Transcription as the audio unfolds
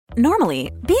Normally,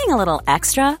 being a little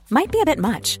extra might be a bit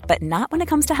much, but not when it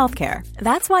comes to healthcare.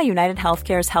 That's why United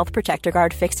Healthcare's Health Protector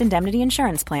Guard fixed indemnity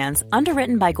insurance plans,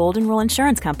 underwritten by Golden Rule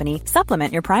Insurance Company,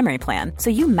 supplement your primary plan so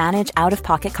you manage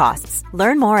out-of-pocket costs.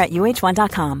 Learn more at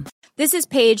uh1.com. This is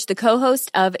Paige, the co-host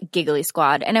of Giggly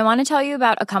Squad, and I want to tell you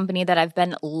about a company that I've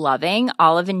been loving,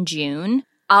 Olive & June.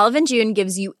 Olive & June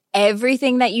gives you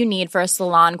everything that you need for a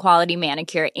salon-quality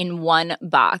manicure in one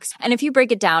box. And if you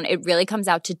break it down, it really comes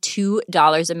out to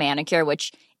 $2 a manicure,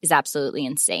 which is absolutely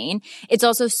insane. It's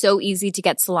also so easy to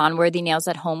get salon-worthy nails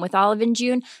at home with Olive &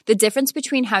 June. The difference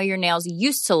between how your nails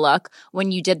used to look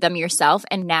when you did them yourself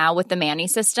and now with the Mani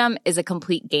system is a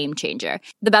complete game changer.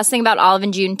 The best thing about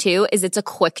Olive & June, too, is it's a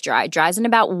quick dry. Dries in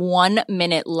about 1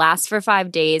 minute, lasts for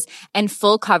 5 days, and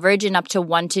full coverage in up to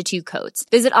 1 to 2 coats.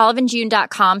 Visit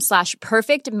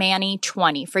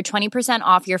oliveandjune.com/perfectmani20 for 20%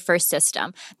 off your first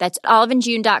system. That's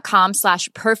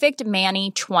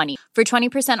oliveandjune.com/perfectmani20 for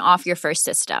 20% off your first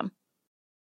system.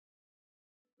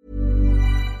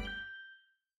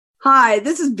 Hi,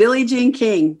 this is Billie Jean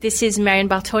King. This is Marion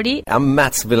Bartoli. I'm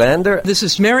Mats Wilander. This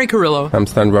is Mary Carrillo. I'm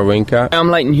Stan Wawrinka. I'm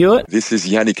Leighton Hewitt. This is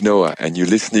Yannick Noah, and you're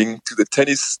listening to the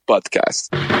Tennis Podcast.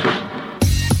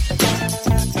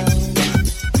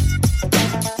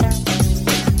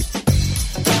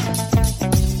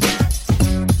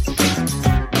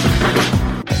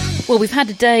 Well, we've had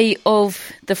a day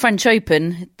of the French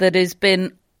Open that has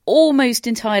been almost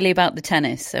entirely about the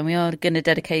tennis, and we are going to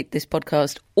dedicate this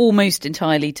podcast almost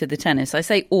entirely to the tennis. I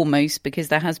say almost because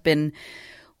there has been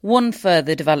one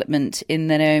further development in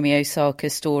the Naomi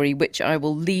Osaka story, which I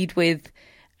will lead with,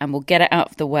 and we'll get it out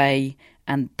of the way,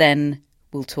 and then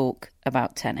we'll talk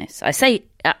about tennis. I say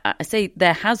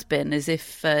there has been, as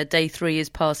if day 3 is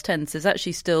past tense. There's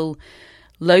actually still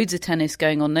loads of tennis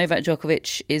going on. Novak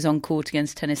Djokovic is on court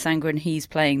against Tennys Sangren. He's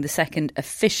playing the second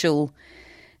official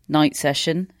night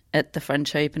session at the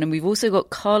French Open. And we've also got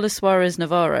Carlos Suarez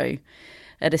Navarro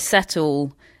at a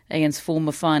set-all against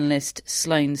former finalist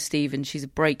Sloane Stephens. She's a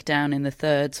breakdown in the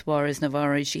third. Suarez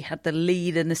Navarro, she had the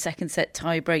lead in the second set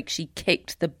tiebreak. She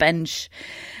kicked the bench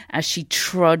as she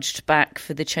trudged back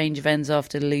for the change of ends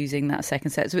after losing that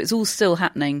second set. So it's all still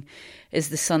happening as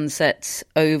the sun sets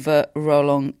over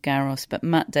Roland Garros. But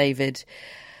Matt David,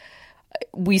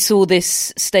 we saw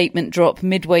this statement drop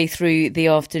midway through the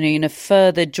afternoon, a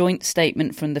further joint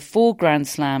statement from the 4 Grand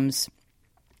Slams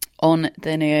on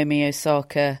the Naomi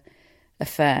Osaka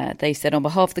affair. They said, on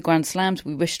behalf of the Grand Slams,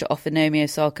 we wish to offer Naomi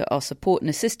Osaka our support and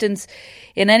assistance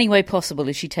in any way possible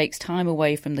as she takes time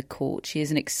away from the court. She is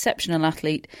an exceptional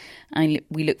athlete and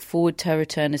we look forward to her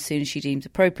return as soon as she deems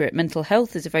appropriate. Mental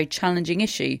health is a very challenging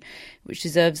issue which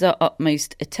deserves our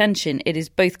utmost attention. It is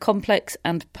both complex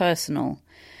and personal,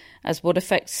 as what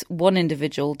affects one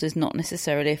individual does not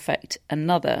necessarily affect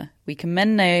another. We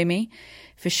commend Naomi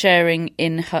for sharing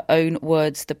in her own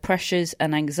words the pressures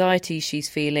and anxiety she's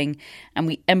feeling, and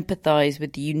we empathise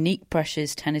with the unique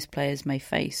pressures tennis players may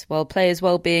face. While players'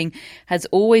 well-being has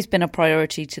always been a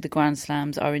priority to the Grand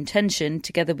Slams, our intention,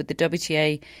 together with the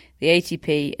WTA, the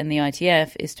ATP and the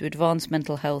ITF, is to advance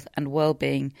mental health and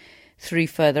well-being through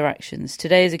further actions.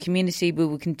 Today, as a community, we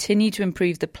will continue to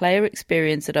improve the player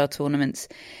experience at our tournaments,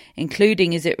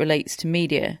 including as it relates to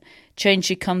media. Change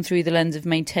should come through the lens of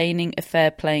maintaining a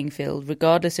fair playing field,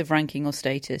 regardless of ranking or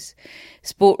status.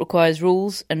 Sport requires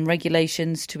rules and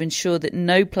regulations to ensure that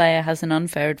no player has an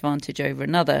unfair advantage over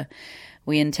another.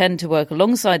 We intend to work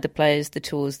alongside the players, the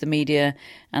tours, the media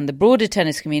and the broader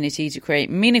tennis community to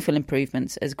create meaningful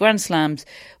improvements. As Grand Slams,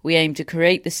 we aim to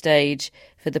create the stage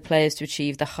for the players to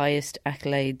achieve the highest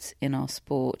accolades in our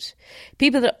sport.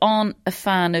 People that aren't a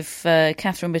fan of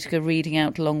Catherine Whitaker reading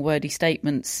out long wordy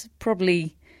statements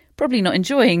probably not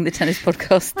enjoying the tennis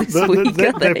podcast this week.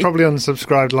 They're probably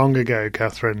unsubscribed long ago,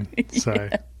 Catherine. So.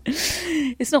 Yeah.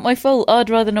 It's not my fault. I'd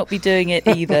rather not be doing it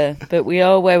either. But we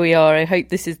are where we are. I hope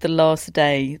this is the last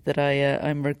day that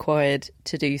I'm required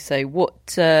to do so.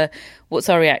 What's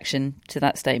our reaction to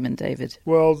that statement, David?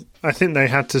 Well, I think they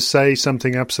had to say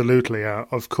something absolutely,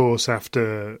 of course,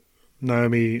 after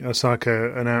Naomi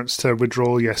Osaka announced her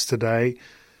withdrawal yesterday.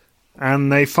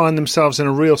 And they find themselves in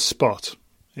a real spot.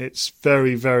 It's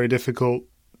very, very difficult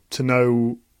to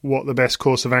know what the best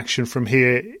course of action from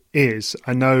here is.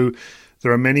 I know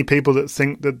there are many people that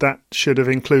think that should have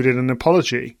included an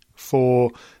apology for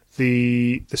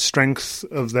the strength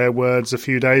of their words a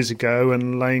few days ago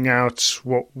and laying out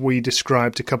what we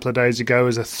described a couple of days ago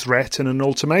as a threat and an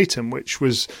ultimatum, which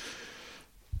was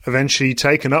eventually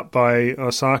taken up by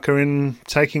Osaka in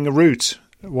taking a route,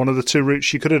 one of the 2 routes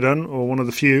she could have done, or one of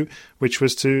the few, which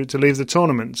was to leave the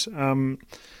tournament.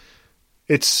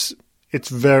 It's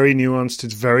very nuanced,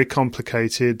 it's very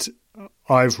complicated.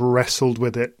 I've wrestled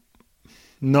with it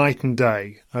night and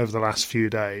day over the last few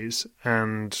days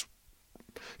and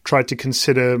tried to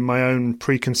consider my own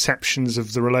preconceptions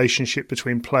of the relationship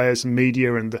between players and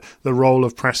media and the role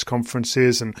of press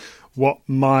conferences and what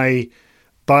my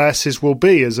biases will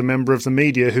be as a member of the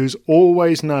media who's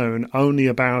always known only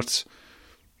about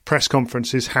press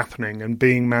conferences happening and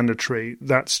being mandatory.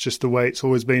 That's just the way it's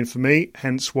always been for me,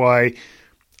 hence why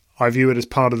I view it as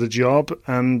part of the job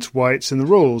and why it's in the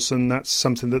rules, and that's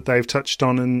something that they've touched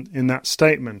on in that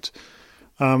statement.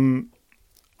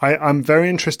 I'm very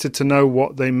interested to know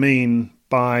what they mean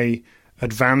by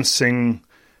advancing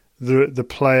the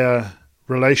player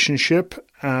relationship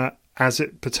as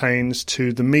it pertains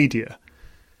to the media.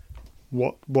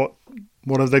 What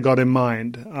have they got in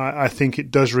mind? I think it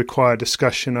does require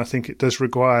discussion. I think it does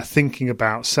require thinking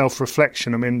about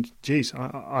self-reflection. I mean, geez,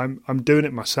 I'm doing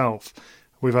it myself.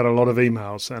 We've had a lot of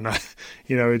emails, and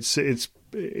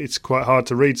it's quite hard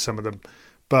to read some of them.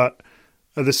 But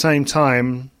at the same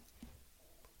time,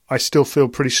 I still feel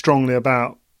pretty strongly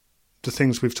about the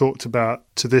things we've talked about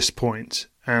to this point,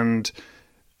 and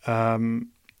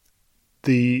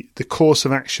the course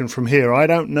of action from here. I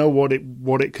don't know what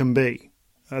it can be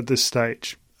at this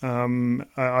stage.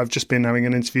 I've just been having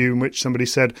an interview in which somebody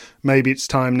said maybe it's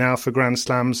time now for Grand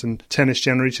Slams and tennis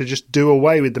generally to just do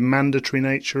away with the mandatory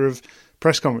nature of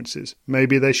press conferences.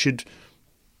 Maybe they should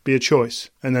be a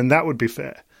choice, and then that would be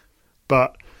fair.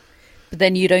 But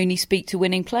then you'd only speak to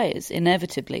winning players,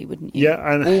 inevitably, wouldn't you?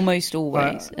 Yeah, and almost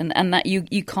always, and that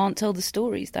you can't tell the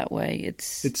stories that way.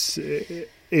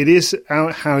 It is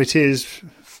how it is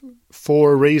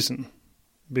for a reason,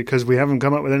 because we haven't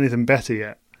come up with anything better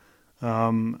yet.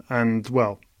 And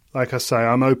well, like I say,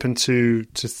 I'm open to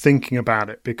thinking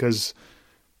about it because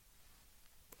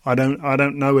I don't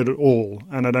know it at all,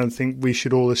 and I don't think we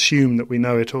should all assume that we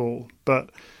know it all.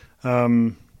 But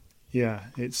yeah,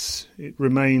 it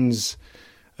remains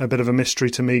a bit of a mystery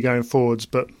to me going forwards,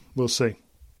 but we'll see.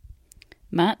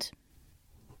 Matt?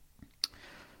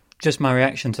 Just my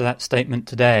reaction to that statement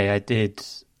today, I did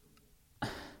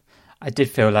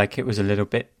feel like it was a little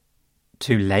bit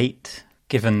too late,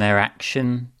 given their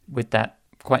action with that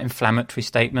quite inflammatory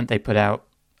statement they put out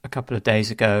a couple of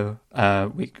days ago,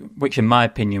 which in my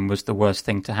opinion was the worst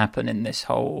thing to happen in this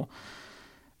whole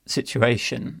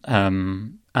situation.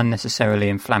 Unnecessarily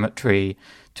inflammatory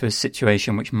to a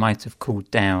situation which might have cooled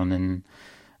down, and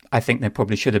I think there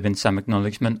probably should have been some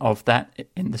acknowledgement of that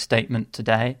in the statement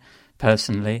today,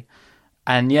 personally.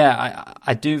 And yeah,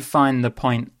 I do find the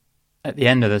point at the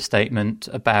end of the statement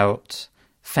about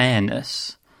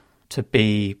fairness to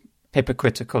be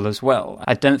hypocritical as well.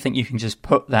 I don't think you can just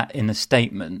put that in a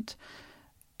statement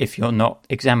if you're not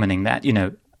examining that. You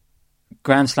know,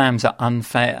 Grand Slams are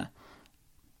unfair.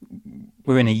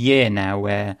 We're in a year now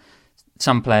where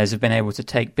some players have been able to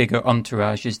take bigger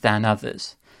entourages than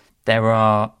others. There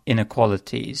are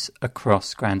inequalities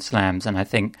across Grand Slams, and I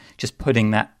think just putting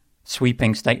that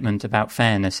sweeping statement about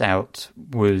fairness out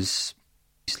was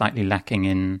slightly lacking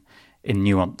in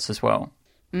nuance as well.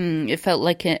 It felt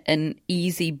like an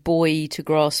easy buoy to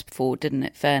grasp for, didn't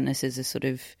it? Fairness is a sort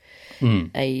of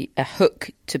a hook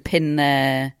to pin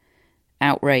their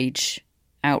outrage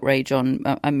on.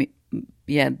 I mean,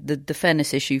 yeah, the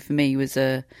fairness issue for me was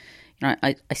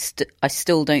I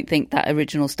still don't think that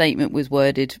original statement was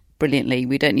worded brilliantly.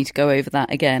 We don't need to go over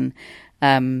that again.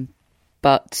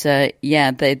 But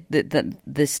yeah,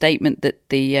 the statement that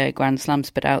the Grand Slams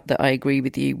put out, that I agree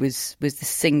with you, was the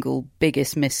single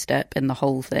biggest misstep in the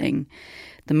whole thing,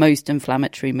 the most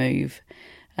inflammatory move.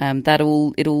 It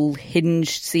all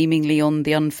hinged seemingly on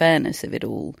the unfairness of it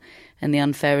all and the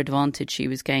unfair advantage she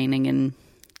was gaining, and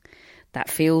that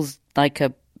feels like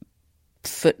a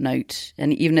footnote.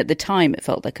 And even at the time, it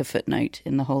felt like a footnote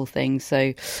in the whole thing.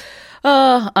 So,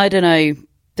 I don't know.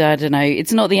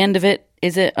 It's not the end of it,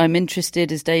 is it? I'm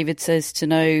interested, as David says, to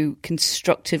know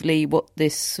constructively what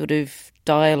this sort of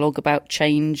dialogue about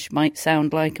change might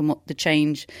sound like and what the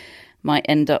change might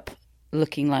end up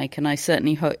looking like. And I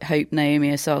certainly hope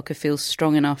Naomi Osaka feels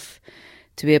strong enough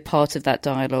to be a part of that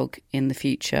dialogue in the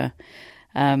future.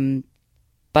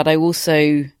 But I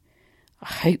also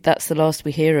hope that's the last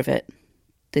we hear of it,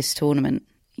 this tournament.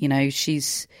 You know,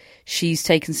 she's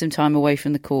taken some time away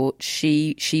from the court.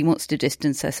 She wants to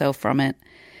distance herself from it.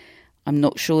 I'm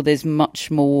not sure there's much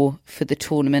more for the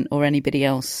tournament or anybody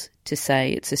else to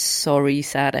say. It's a sorry,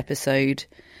 sad episode.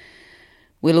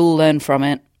 We'll all learn from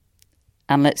it.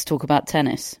 And let's talk about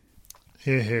tennis.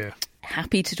 Hear, hear.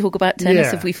 Happy to talk about tennis.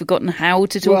 Yeah. Have we forgotten how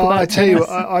to talk about tennis?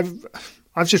 Well, I tell you,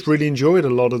 I've just really enjoyed a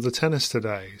lot of the tennis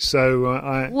today.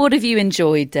 So what have you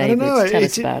enjoyed, David? I don't know, Tell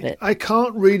us about it. I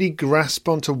can't really grasp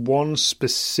onto one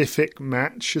specific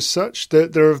match as such.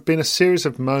 There have been a series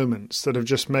of moments that have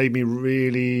just made me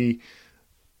really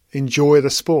enjoy the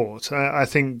sport. I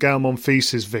think Gael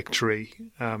Monfils's victory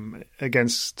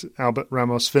against Albert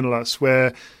Ramos Vinolas,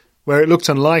 where it looked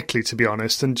unlikely, to be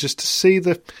honest, and just to see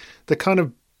the kind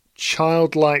of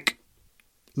childlike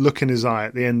look in his eye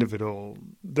at the end of it all.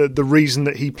 The reason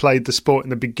that he played the sport in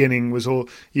the beginning was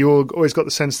always got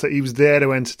the sense that he was there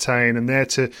to entertain and there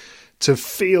to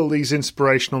feel these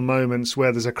inspirational moments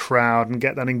where there's a crowd and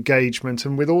get that engagement.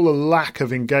 And with all the lack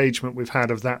of engagement we've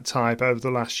had of that type over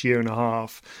the last year and a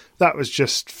half, that was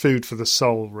just food for the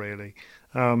soul, really.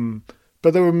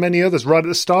 But there were many others. Right at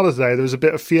the start of the day, there was a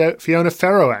bit of Fiona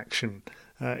Ferro action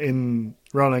in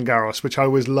Roland Garros, which I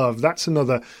always love. That's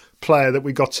another player that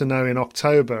we got to know in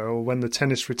October, or when the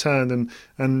tennis returned,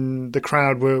 and the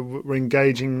crowd were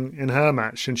engaging in her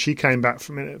match, and she came back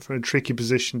from a tricky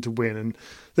position to win. And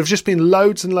there've just been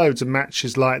loads and loads of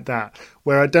matches like that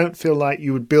where I don't feel like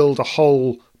you would build a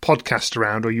whole podcast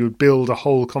around, or you would build a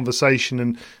whole conversation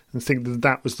and think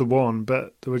that was the one,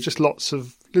 but there were just lots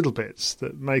of little bits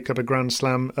that make up a Grand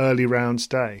Slam early rounds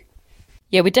day.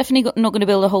 Yeah, we're definitely not going to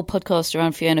build a whole podcast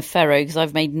around Fiona Ferro, because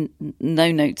I've made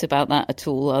no notes about that at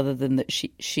all, other than that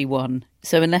she won.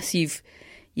 So unless you've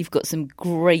got some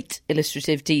great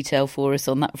illustrative detail for us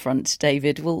on that front,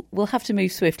 David, we'll have to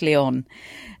move swiftly on.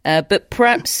 But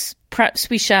perhaps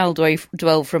we shall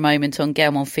dwell for a moment on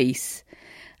Gael Monfils,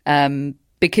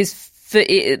 because for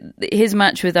his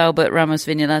match with Albert Ramos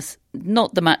Vinolas,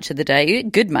 not the match of the day,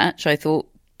 good match, I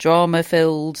thought, drama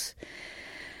filled.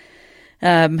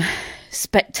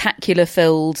 Spectacular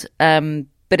filled,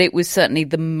 but it was certainly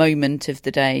the moment of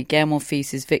the day. Gael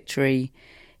Monfils's victory,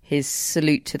 his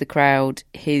salute to the crowd,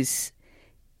 his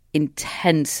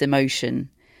intense emotion,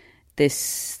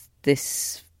 this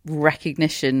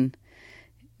recognition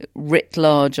writ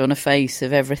large on a face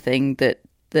of everything that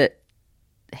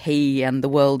he and the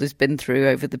world has been through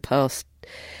over the past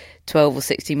 12 or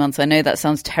 16 months. I know that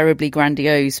sounds terribly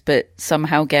grandiose, but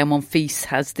somehow Gael Monfils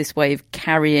has this way of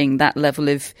carrying that level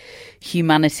of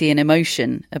humanity and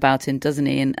emotion about him, doesn't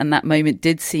he? And that moment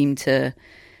did seem to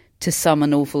sum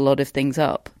an awful lot of things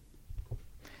up.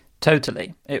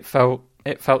 Totally. It felt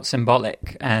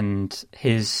symbolic, and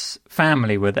his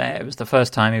family were there. It was the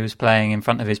first time he was playing in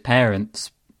front of his parents,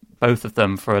 both of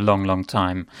them, for a long, long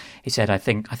time. He said, I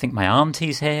think my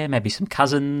auntie's here, maybe some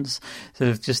cousins.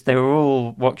 Sort of just, they were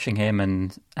all watching him,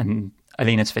 and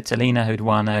Alina Svitolina, who'd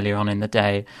won earlier on in the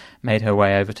day, made her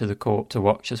way over to the court to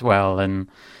watch as well. And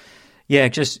yeah,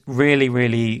 just really,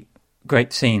 really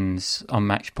great scenes on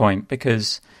match point,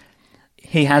 because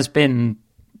he has been,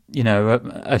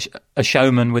 a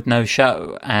showman with no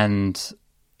show, and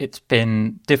it's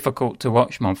been difficult to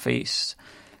watch Monfils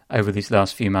over these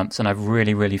last few months, and I've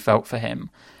really, really felt for him.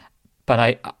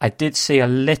 But I did see a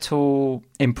little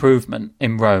improvement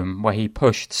in Rome, where he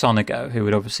pushed Sonego, who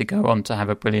would obviously go on to have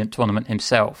a brilliant tournament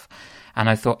himself. And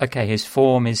I thought, okay, his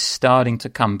form is starting to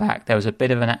come back. There was a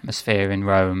bit of an atmosphere in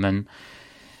Rome, and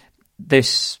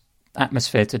this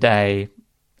atmosphere today,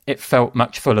 it felt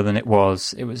much fuller than it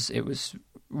was. It was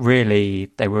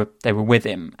really, they were with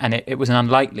him, and it was an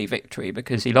unlikely victory,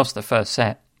 because he lost the first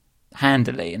set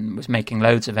handily and was making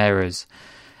loads of errors,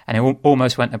 and it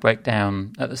almost went to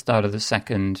breakdown at the start of the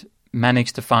second.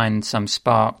 Managed to find some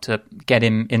spark to get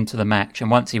him into the match, and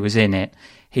once he was in it,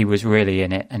 he was really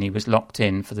in it, and he was locked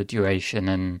in for the duration.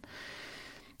 And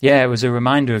yeah, it was a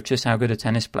reminder of just how good a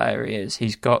tennis player he is.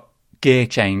 He's got gear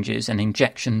changes and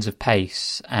injections of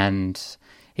pace, and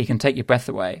he can take your breath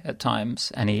away at times,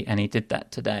 and he did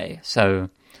that today. So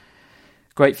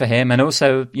great for him. And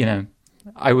also,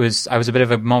 I was a bit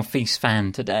of a Monfils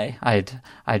fan today. I'd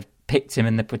picked him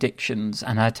in the predictions,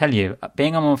 and I tell you,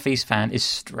 being a Monfils fan is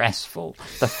stressful.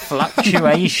 The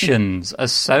fluctuations are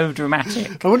so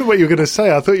dramatic. I wonder what you were going to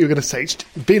say. I thought you were going to say,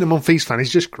 being a Monfils fan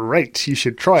is just great. You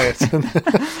should try it.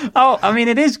 Oh, I mean,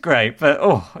 it is great,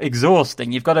 but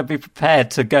exhausting. You've got to be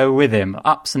prepared to go with him,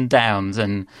 ups and downs,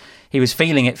 and he was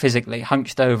feeling it physically,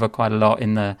 hunched over quite a lot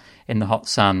in the hot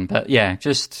sun. But yeah,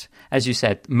 just as you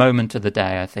said, moment of the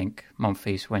day, I think,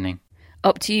 Monfils winning.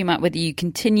 Up to you, Matt, whether you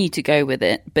continue to go with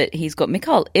it, but he's got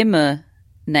Mikael Ymer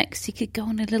next. He could go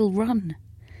on a little run.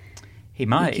 He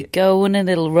might. He could go on a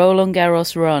little Roland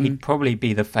Garros run. He'd probably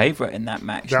be the favourite in that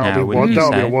match that'll be a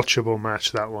watchable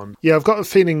match, that one. Yeah, I've got a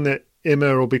feeling that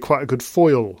Ymer will be quite a good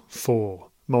foil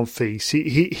for Monfils.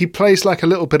 He plays like a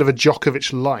little bit of a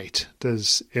Djokovic light,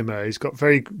 does Ymer. He's got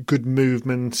very good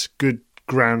movement, good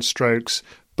ground strokes,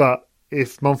 but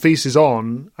if Monfils is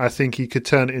on, I think he could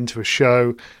turn it into a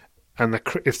show. And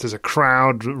if there's a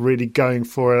crowd really going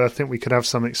for it, I think we could have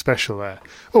something special there.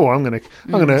 Oh,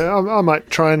 I might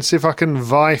try and see if I can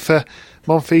vie for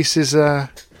Monfils'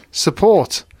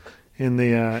 support in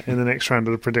the next round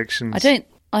of the predictions.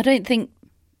 I don't think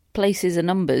places are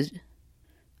numbered.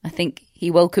 I think he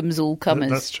welcomes all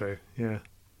comers. That's true. Yeah.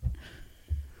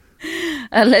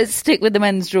 Let's stick with the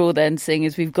men's draw then, seeing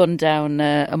as we've gone down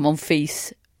a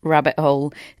Monfils rabbit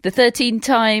hole. The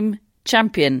 13-time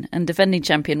champion and defending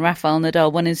champion Rafael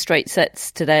Nadal won in straight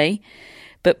sets today,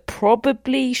 but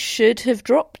probably should have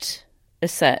dropped a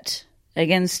set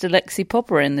against Alexei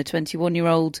Popyrin, the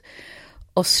 21-year-old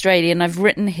Australian. I've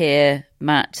written here,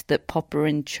 Matt, that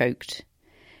Popyrin choked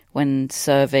when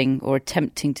serving or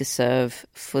attempting to serve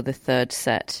for the third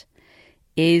set.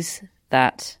 Is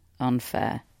that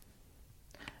unfair?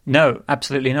 No,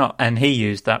 absolutely not. And he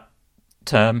used that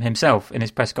term himself in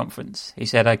his press conference. He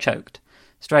said, I choked.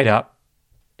 Straight up.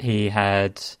 He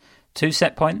had 2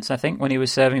 set points, I think, when he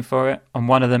was serving for it. On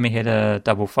one of them, he hit a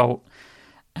double fault.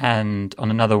 And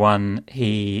on another one,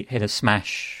 he hit a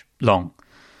smash long.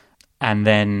 And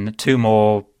then 2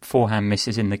 more forehand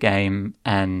misses in the game,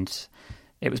 and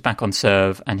it was back on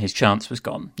serve, and his chance was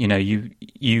gone. You know,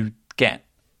 you get,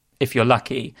 if you're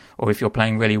lucky, or if you're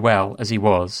playing really well, as he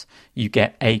was, you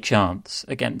get a chance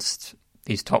against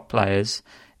these top players,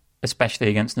 especially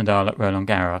against Nadal at Roland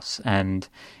Garros. And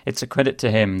it's a credit to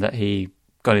him that he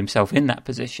got himself in that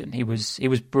position. He was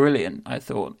brilliant, I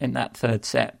thought, in that third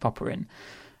set, Popyrin.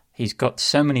 He's got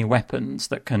so many weapons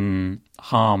that can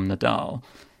harm Nadal.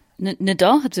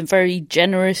 Nadal had some very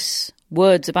generous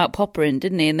words about Popyrin,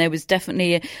 didn't he? And there was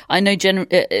definitely, I know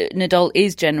Nadal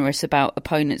is generous about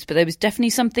opponents, but there was definitely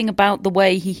something about the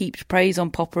way he heaped praise on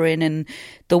Popyrin and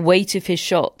the weight of his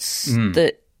shots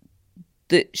that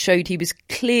showed he was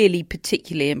clearly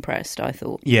particularly impressed, I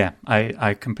thought. Yeah,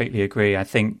 I completely agree. I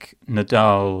think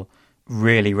Nadal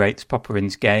really rates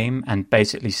Popyrin's game and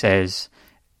basically says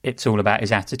it's all about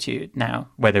his attitude now,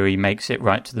 whether he makes it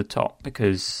right to the top,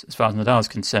 because as far as Nadal's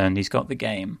concerned, he's got the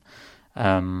game.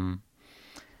 And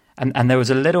there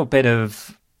was a little bit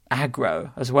of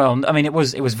aggro as well. I mean, it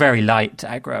was very light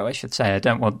aggro, I should say. I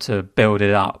don't want to build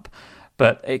it up,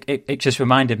 but it just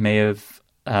reminded me of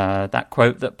that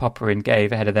quote that Popyrin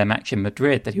gave ahead of their match in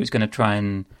Madrid, that he was going to try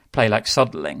and play like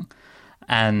Soderling.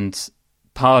 And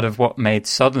part of what made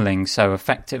Soderling so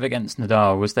effective against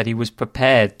Nadal was that he was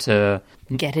prepared to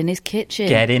get in his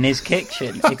kitchen.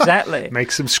 Exactly.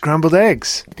 Make some scrambled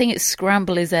eggs. I think it's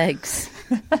scramble his eggs.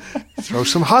 Throw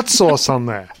some hot sauce on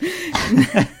there.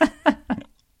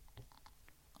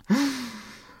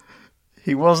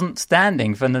 He wasn't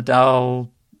standing for Nadal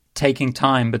taking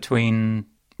time between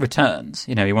returns.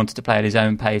 You know, he wanted to play at his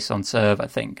own pace on serve, I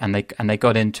think, and they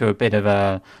got into a bit of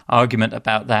a argument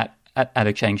about that at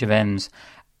a change of ends.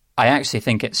 I actually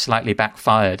think it slightly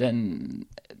backfired, and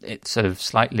it sort of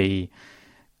slightly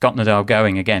got Nadal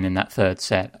going again in that third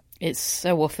set. It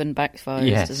so often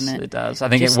backfires, doesn't it? Yes, it does. I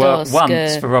think it worked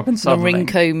once for Robin Soderling.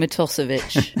 Marinko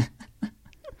Matosevic,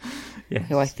 yes.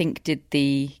 Who I think did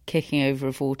the kicking over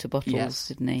of water bottles,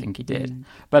 didn't he? I think he did.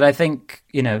 But I think,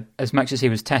 you know, as much as he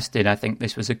was tested, I think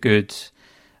this was a good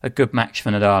match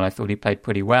for Nadal. I thought he played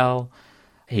pretty well.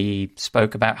 He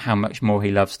spoke about how much more he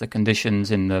loves the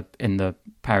conditions in the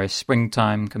Paris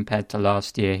springtime compared to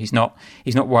last year. He's not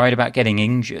worried about getting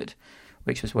injured,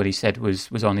 which was what he said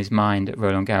was on his mind at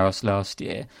Roland Garros last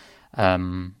year.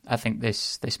 I think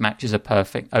this match is a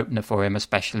perfect opener for him,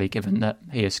 especially given that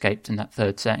he escaped in that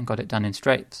third set and got it done in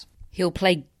straights. He'll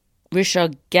play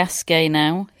Richard Gasquet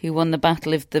now, who won the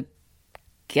Battle of the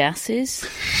Gases.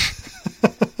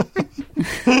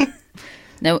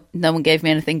 No one gave me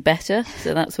anything better,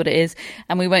 so that's what it is.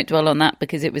 And we won't dwell on that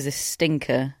because it was a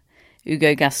stinker.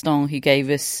 Hugo Gaston, who gave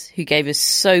us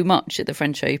so much at the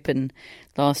French Open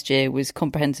last year, was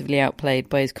comprehensively outplayed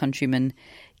by his countryman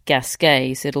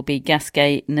Gasquet. So it'll be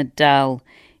Gasquet Nadal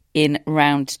in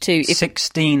round 2.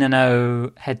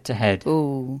 16-0 head-to-head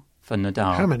for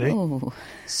Nadal. How many?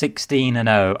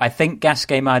 16-0. I think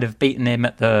Gasquet might have beaten him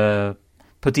at the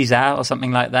Petits Arts or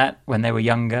something like that when they were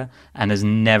younger, and has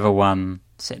never won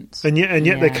since. And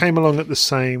yet they came along at the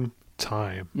same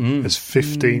time as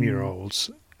 15-year-olds.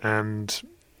 And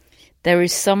there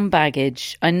is some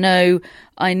baggage. I know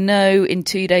in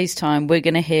 2 days' time we're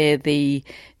going to hear the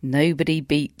nobody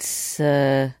beats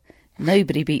Richard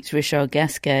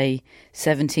Gasquet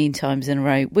 17 times in a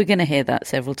row. We're going to hear that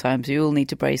several times. We all need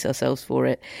to brace ourselves for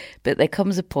it. But there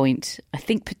comes a point, I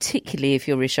think particularly if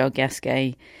you're Richard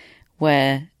Gasquet,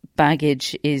 where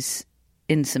baggage is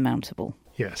insurmountable.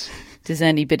 Yes. Does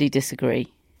anybody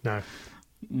disagree? No.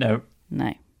 No.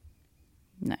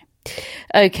 No.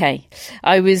 Okay.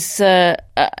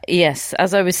 Yes,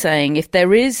 as I was saying, if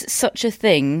there is such a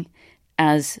thing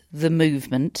as the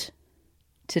movement,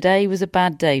 today was a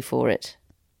bad day for it.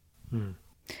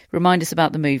 Remind us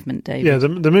about the movement, David. Yeah,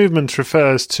 the movement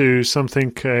refers to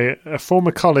something a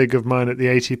former colleague of mine at the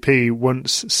ATP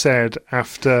once said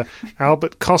after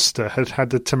Albert Costa had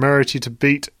the temerity to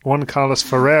beat Juan Carlos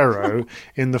Ferrero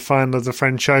in the final of the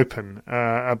French Open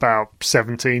about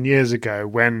 17 years ago,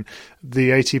 when the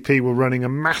ATP were running a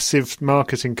massive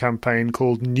marketing campaign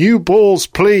called New Balls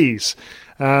Please,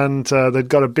 and they'd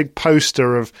got a big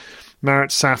poster of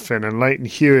Marat Safin and Leighton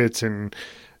Hewitt and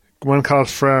Juan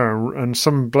Carlos Ferrero and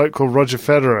some bloke called Roger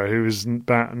Federer, who was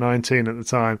about 19 at the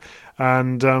time,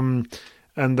 and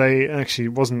they actually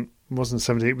wasn't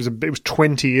 17. It was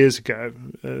 20 years ago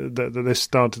that they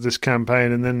started this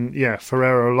campaign, and then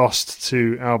Ferrero lost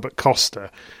to Albert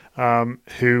Costa,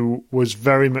 who was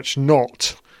very much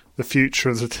not the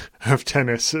future of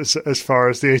tennis as far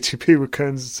as the ATP were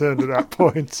concerned at that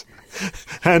point.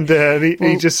 And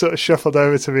he just sort of shuffled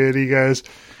over to me and he goes,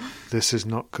 "This is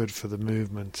not good for the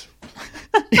movement."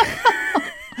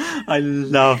 I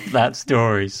love that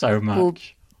story so much. Well,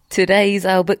 today's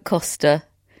Albert Costa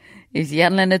is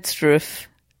Jan-Lennard Struff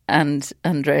and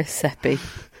Andreas Seppi.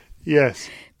 Yes.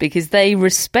 Because they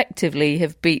respectively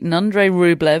have beaten Andrei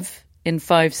Rublev in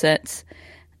 5 sets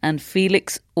and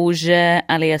Felix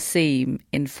Auger-Aliassime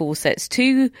in 4 sets.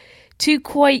 Two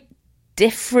quite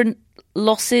different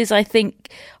losses, I think.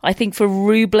 I think for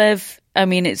Rublev, I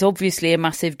mean, it's obviously a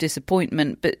massive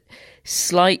disappointment, but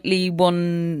slightly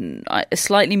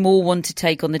more one to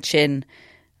take on the chin,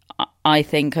 I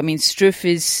think. I mean, Struff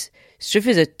is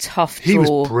a tough draw. He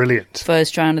was brilliant.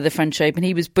 First round of the French Open.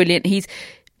 He was brilliant.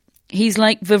 He's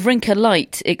like Wawrinka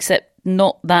light, except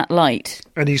not that light.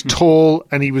 And he's tall,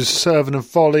 and he was serving and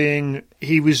volleying.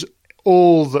 He was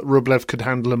all that Rublev could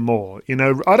handle and more. You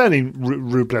know, I don't think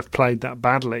Rublev played that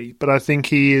badly, but I think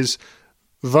he is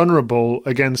vulnerable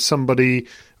against somebody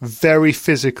very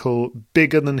physical,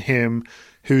 bigger than him,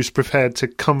 who's prepared to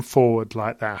come forward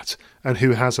like that and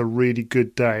who has a really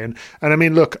good day. And I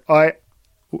mean, look,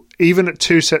 even at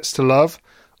 2 sets to love,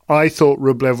 I thought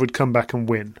Rublev would come back and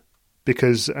win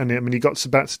because, and I mean, he got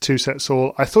back to 2 sets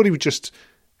all. I thought he would just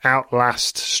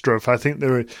outlast Struff.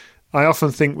 I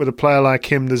often think with a player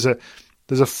like him, there's a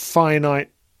finite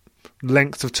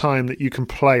length of time that you can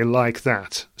play like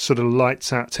that, sort of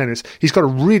lights out tennis. He's got a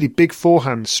really big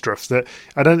forehand, Struff, that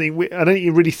I don't think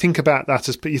you really think about that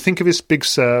but you think of his big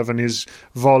serve and his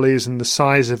volleys and the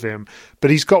size of him,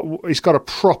 but he's got a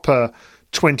proper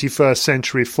 21st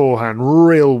century forehand,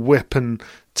 real whip and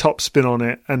topspin on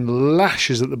it, and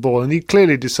lashes at the ball. And he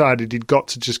clearly decided he'd got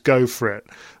to just go for it,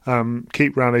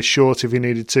 keep Raleigh short if he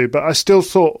needed to. But I still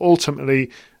thought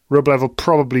ultimately Rublev will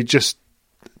probably just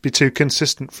be too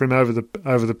consistent for him over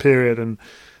the period.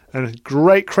 And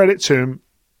great credit to him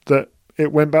that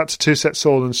it went back to 2 sets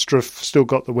all and Struff still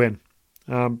got the win.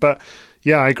 But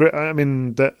yeah, I agree. I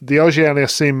mean, the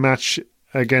Auger-Aliassime match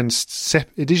against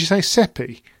Seppi. Did you say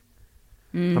Seppi?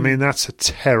 I mean, that's a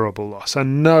terrible loss.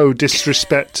 And no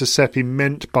disrespect to Seppi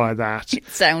meant by that. It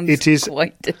sounds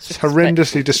quite disrespectful.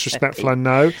 Horrendously disrespectful, I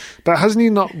know. But hasn't he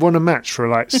not won a match for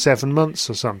like 7 months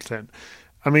or something?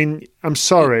 I mean, I'm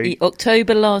sorry.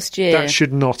 October last year. That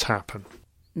should not happen.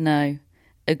 No.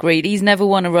 Agreed. He's never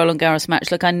won a Roland Garros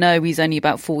match. Look, I know he's only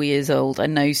about 4 years old. I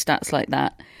know stats like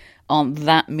that aren't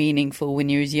that meaningful when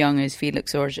you're as young as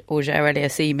Felix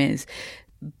Auger-Aliassime is.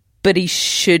 But he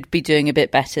should be doing a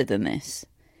bit better than this.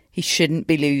 He shouldn't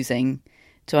be losing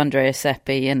to Andrea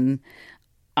Seppi. And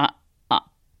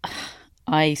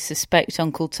I suspect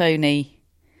Uncle Tony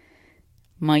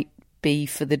might be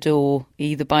for the door,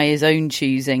 either by his own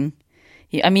choosing.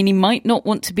 He might not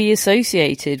want to be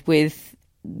associated with,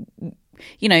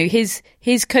 you know, his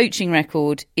coaching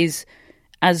record is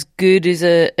as good as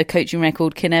a coaching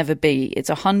record can ever be.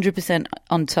 It's 100%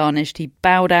 untarnished. He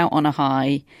bowed out on a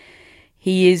high.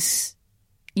 He is,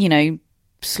 you know,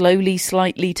 slowly,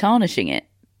 slightly tarnishing it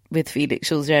with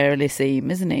Felix Auger-Aliassime,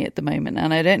 isn't he, at the moment?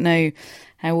 And I don't know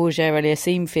how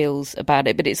Auger-Aliassime feels about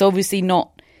it, but it's obviously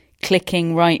not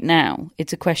clicking right now.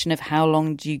 It's a question of how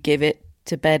long do you give it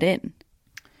to bed in?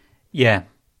 Yeah.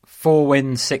 4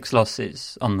 wins, 6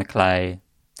 losses on the clay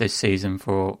this season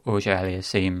for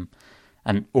Auger-Aliassime,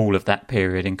 and all of that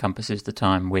period encompasses the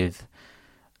time with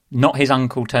not his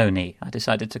Uncle Tony. I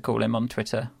decided to call him on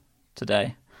Twitter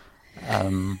today.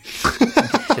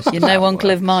 You're no uncle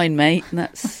of mine, mate.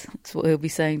 That's what he'll be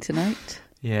saying tonight.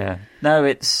 Yeah. No,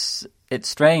 it's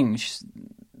strange.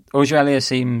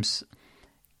 Auger-Aliassime's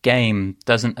game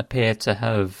doesn't appear to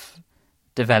have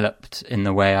developed in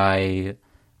the way I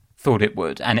thought it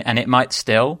would, and it might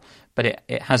still, but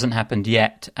it hasn't happened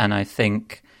yet. And I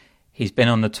think he's been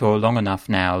on the tour long enough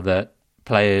now that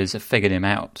players have figured him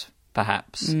out,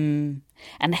 perhaps. And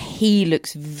he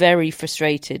looks very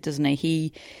frustrated, doesn't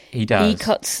he? He does. He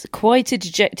cuts quite a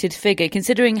dejected figure,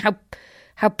 considering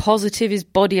how positive his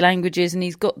body language is, and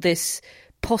he's got this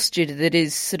posture that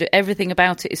is sort of everything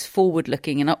about it is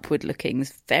forward-looking and upward-looking.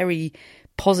 This very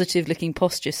positive-looking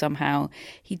posture somehow.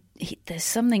 He there's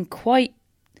something quite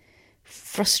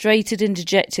frustrated and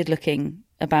dejected-looking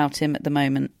about him at the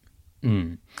moment.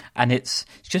 And it's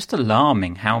just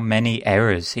alarming how many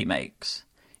errors he makes.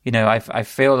 You know, I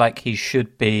feel like he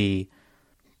should be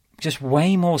just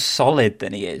way more solid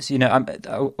than he is. You know,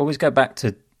 I always go back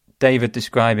to David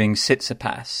describing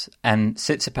Tsitsipas, and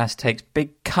Tsitsipas takes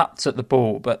big cuts at the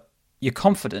ball, but you're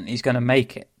confident he's going to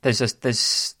make it. There's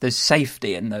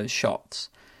safety in those shots.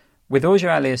 With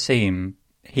Auger-Aliassime,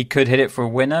 he could hit it for a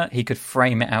winner. He could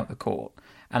frame it out the court,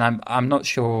 and I'm not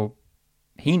sure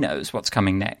he knows what's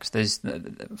coming next.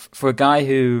 For a guy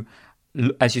who,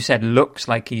 as you said, looks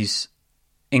like he's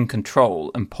in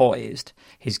control and poised,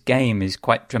 his game is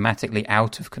quite dramatically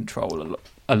out of control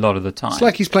a lot of the time. It's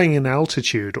like he's playing in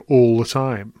altitude all the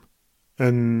time,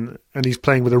 and he's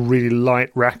playing with a really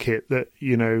light racket that,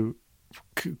 you know,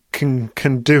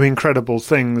 can do incredible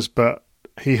things, but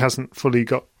he hasn't fully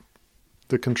got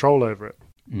the control over it.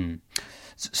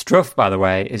 Struff, by the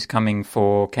way, is coming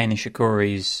for Kei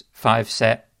Nishikori's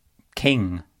 5-set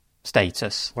king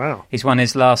status. Wow. He's won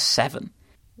his last 7.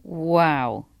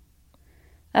 Wow.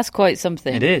 That's quite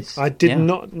something. It is. I did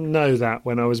not know that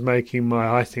when I was making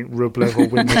my, I think Rublev will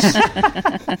win this.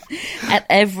 At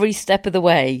every step of the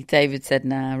way, David said,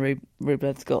 nah,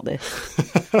 Rublev's got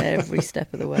this. Every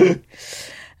step of the way.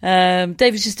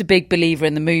 David's just a big believer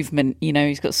in the movement. You know,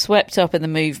 he's got swept up in the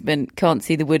movement, can't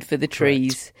see the wood for the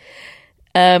trees.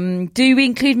 Do we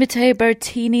include Matteo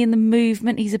Berrettini in the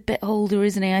movement? He's a bit older,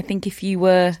 isn't he? I think if you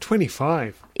were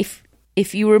 25.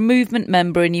 If you were a movement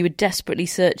member and you were desperately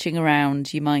searching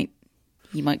around, you might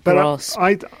grasp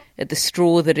at the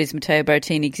straw that is Matteo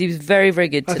Berrettini, because he was very, very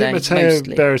good today. I think Matteo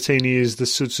Berrettini is the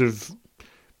sort of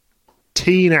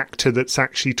teen actor that's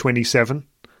actually 27.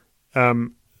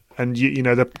 And you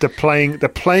know they're playing an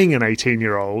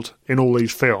 18-year-old in all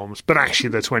these films, but actually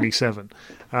they're 27,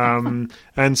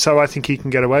 and so I think he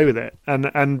can get away with it.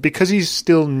 And because he's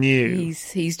still new,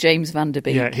 he's James Van Der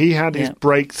Beek. Yeah, he had his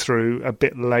breakthrough a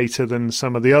bit later than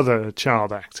some of the other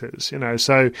child actors. You know,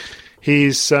 so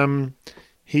it's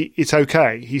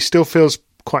okay. He still feels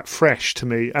quite fresh to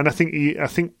me, and I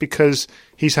think because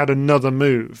he's had another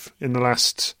move in the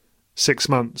last 6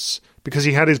 months, because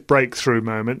he had his breakthrough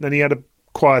moment, then he had a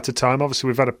quieter time. Obviously,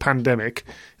 we've had a pandemic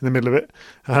in the middle of it,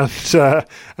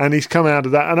 and he's come out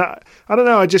of that. And I don't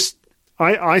know.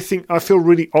 I think I feel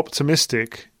really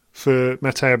optimistic for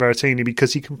Matteo Berrettini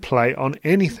because he can play on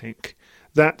anything.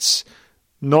 That's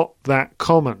not that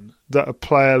common. That a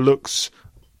player looks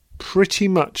pretty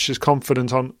much as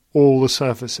confident on all the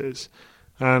surfaces,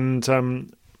 and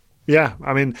yeah,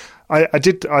 I mean,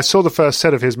 I saw the first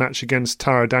set of his match against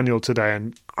Taro Daniel today,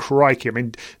 and crikey, I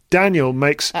mean, Daniel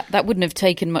makes... That wouldn't have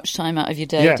taken much time out of your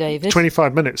day, David.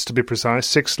 25 minutes to be precise,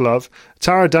 6-love.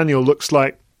 Taro Daniel looks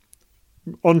like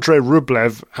Andrei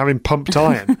Rublev having pumped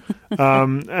iron.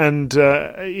 And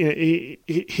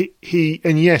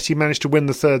yet he managed to win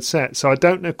the third set. So I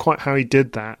don't know quite how he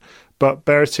did that, but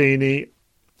Berrettini,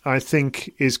 I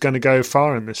think, is going to go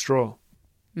far in this draw.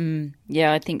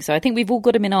 Yeah, I think so. I think we've all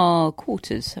got him in our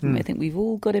quarters, haven't we? I think we've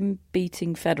all got him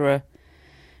beating Federer,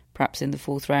 perhaps in the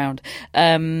fourth round.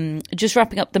 Just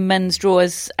wrapping up the men's draw,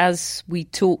 as we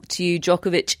talk to you,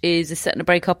 Djokovic is a set and a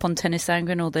break up on Tennis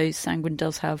Sangren, although Sangren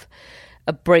does have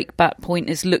a break back point.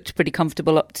 It's looked pretty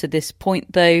comfortable up to this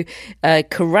point, though.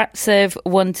 Karatsev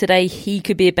won today. He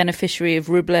could be a beneficiary of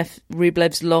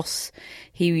Rublev's loss.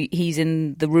 He's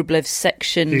in the Rublev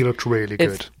section. He looked really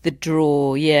good. The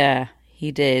draw, yeah.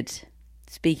 He did.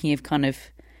 Speaking of kind of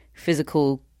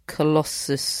physical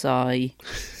colossi.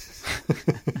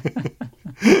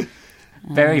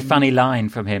 Very funny line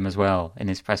from him as well in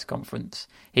his press conference.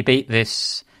 He beat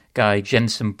this guy,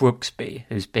 Jensen Brooksby,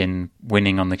 who's been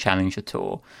winning on the Challenger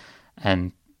Tour.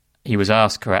 And he was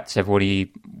asked, Karatsev,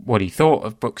 what he thought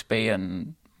of Brooksby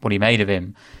and what he made of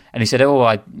him. And he said,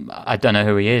 I don't know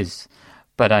who he is,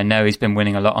 but I know he's been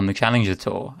winning a lot on the Challenger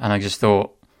Tour. And I just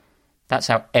thought, that's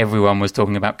how everyone was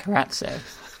talking about Karatsev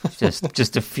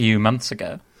just a few months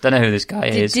ago. Don't know who this guy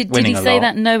is. Did he say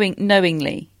that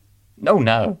knowingly?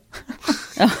 No.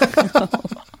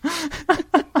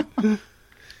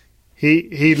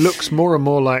 He looks more and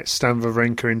more like Stan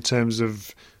Wawrinka in terms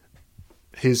of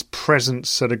his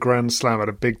presence at a Grand Slam at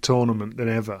a big tournament than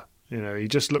ever. You know, he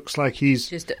just looks like he's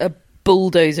just a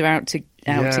bulldozer out to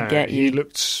get you. He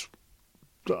looked.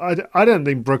 I don't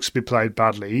think Brooksby played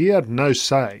badly. He had no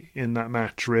say in that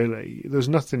match, really. There's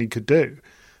nothing he could do.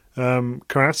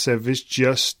 Karatsev is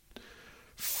just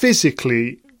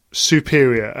physically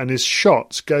superior, and his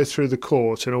shots go through the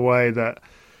court in a way that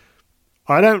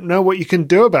I don't know what you can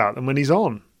do about them when he's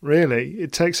on, really.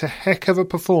 It takes a heck of a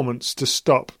performance to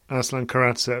stop Aslan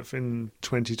Karatsev in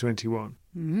 2021.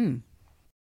 Mm.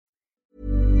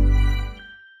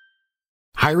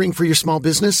 Hiring for your small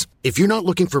business? If you're not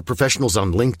looking for professionals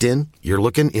on LinkedIn, you're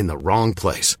looking in the wrong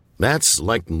place. That's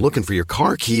like looking for your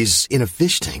car keys in a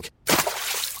fish tank.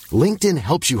 LinkedIn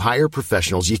helps you hire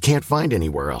professionals you can't find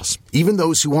anywhere else, even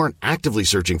those who aren't actively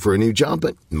searching for a new job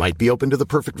but might be open to the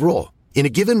perfect role. In a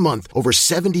given month, over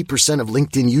 70% of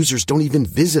LinkedIn users don't even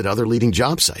visit other leading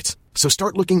job sites. So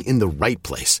start looking in the right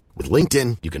place. With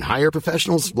LinkedIn, you can hire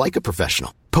professionals like a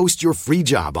professional. Post your free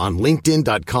job on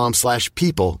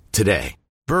linkedin.com/people today.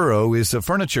 Burrow is a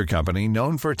furniture company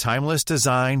known for timeless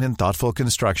design and thoughtful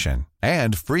construction,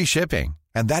 and free shipping,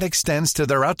 and that extends to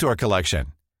their outdoor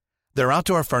collection. Their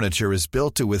outdoor furniture is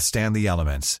built to withstand the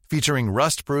elements, featuring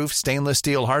rust-proof stainless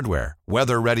steel hardware,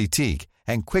 weather-ready teak,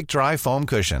 and quick-dry foam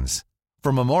cushions.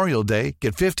 For Memorial Day,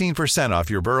 get 15% off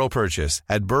your Burrow purchase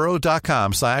at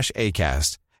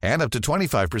burrow.com/ACAST, and up to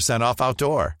 25% off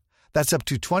outdoor. That's up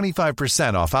to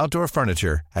 25% off outdoor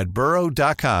furniture at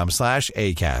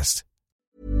burrow.com/ACAST.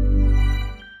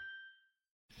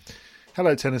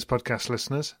 Hello, Tennis Podcast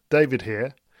listeners. David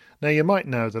here. Now, you might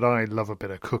know that I love a bit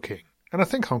of cooking, and I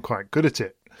think I'm quite good at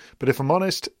it. But if I'm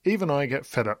honest, even I get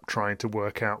fed up trying to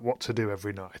work out what to do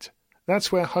every night.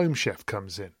 That's where Home Chef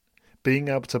comes in. Being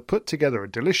able to put together a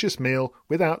delicious meal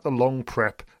without the long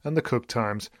prep and the cook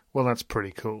times, well, that's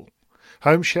pretty cool.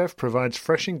 Home Chef provides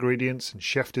fresh ingredients and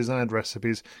chef-designed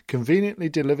recipes conveniently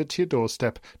delivered to your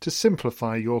doorstep to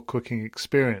simplify your cooking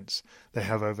experience. They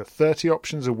have over 30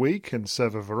 options a week and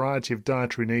serve a variety of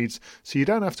dietary needs, so you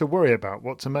don't have to worry about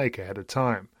what to make ahead of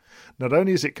time. Not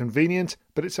only is it convenient,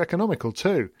 but it's economical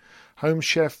too. Home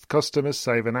Chef customers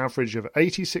save an average of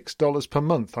 $86 per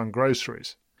month on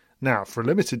groceries. Now, for a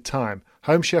limited time,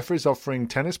 Home Chef is offering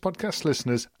Tennis Podcast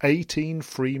listeners 18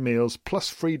 free meals plus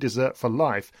free dessert for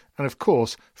life and, of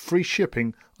course, free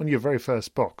shipping on your very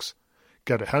first box.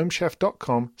 Go to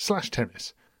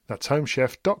homechef.com/tennis. That's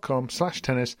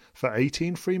homechef.com/tennis for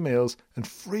 18 free meals and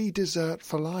free dessert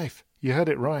for life. You heard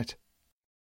it right.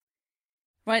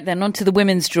 Right then, on to the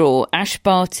women's draw. Ash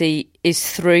Barty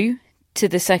is through to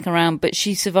the second round, but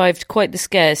she survived quite the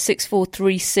scare. 6-4,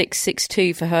 3-6,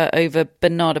 6-2 for her over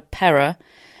Bernarda Pera.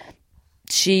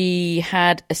 She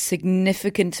had a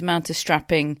significant amount of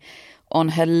strapping on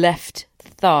her left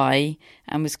thigh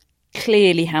and was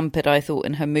clearly hampered, I thought,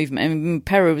 in her movement. I mean,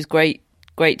 Pera was great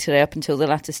today up until the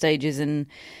latter stages and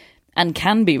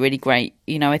can be really great.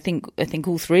 You know, I think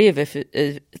all three of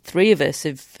us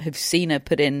have seen her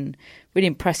put in really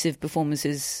impressive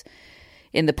performances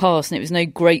in the past, and it was no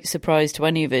great surprise to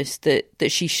any of us that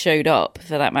she showed up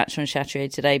for that match on Chatrier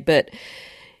today. But,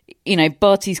 you know,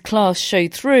 Barty's class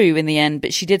showed through in the end,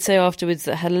 but she did say afterwards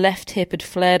that her left hip had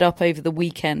flared up over the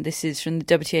weekend. This is from the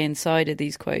WTA Insider,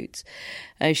 these quotes.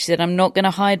 She said, "I'm not going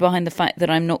to hide behind the fact that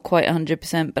I'm not quite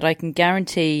 100%, but I can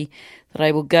guarantee that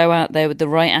I will go out there with the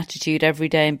right attitude every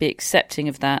day and be accepting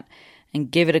of that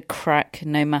and give it a crack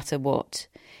no matter what.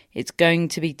 It's going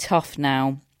to be tough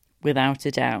now, without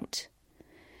a doubt."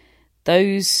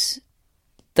 Those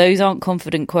aren't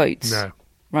confident quotes. No.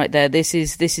 Right there. This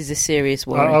is a serious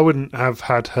worry. I wouldn't have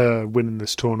had her winning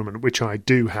this tournament, which I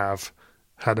do have,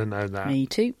 had I known that. Me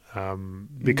too.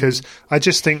 Because I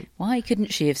just think... Why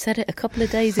couldn't she have said it a couple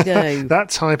of days ago? That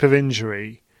type of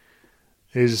injury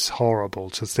is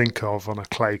horrible to think of on a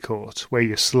clay court, where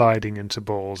you're sliding into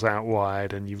balls out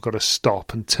wide and you've got to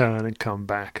stop and turn and come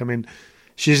back. I mean,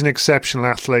 she's an exceptional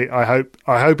athlete. I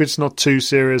hope it's not too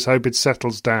serious. I hope it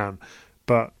settles down.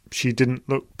 But she didn't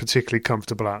look particularly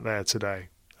comfortable out there today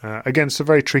against a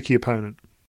very tricky opponent.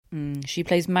 She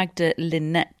plays Magda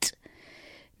Linette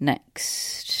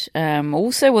next.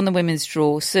 Also on the women's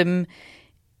draw, some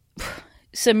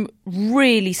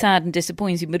really sad and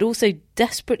disappointing, but also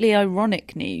desperately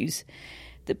ironic news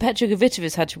that Petra Kvitova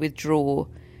has had to withdraw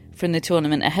from the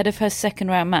tournament ahead of her second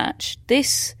round match.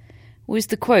 This was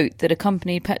the quote that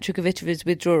accompanied Petra Kvitova's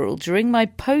withdrawal. "During my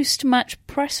post-match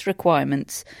press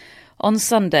requirements on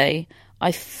Sunday,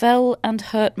 I fell and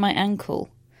hurt my ankle.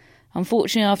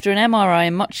 Unfortunately, after an MRI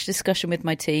and much discussion with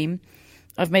my team,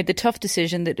 I've made the tough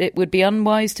decision that it would be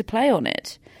unwise to play on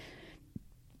it.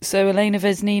 So Elena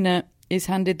Vesnina is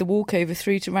handed the walkover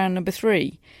through to round number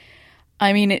 3.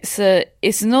 I mean,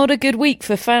 it's not a good week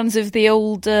for fans of the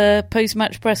old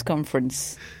post-match press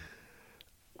conference.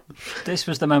 This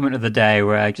was the moment of the day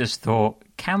where I just thought,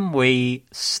 can we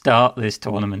start this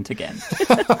tournament again?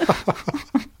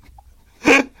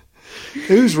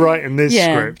 Who's writing this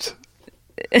script?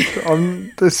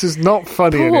 This is not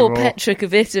funny anymore. Poor Petra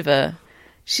Kvitova.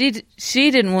 She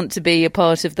didn't want to be a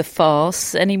part of the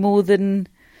farce any more than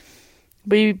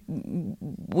we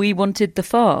wanted the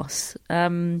farce.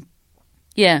 Couldn't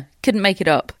make it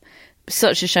up.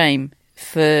 Such a shame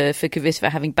for Kvitova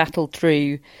having battled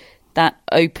through that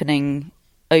opening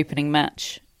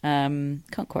match.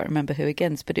 Can't quite remember who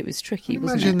against, but it was tricky,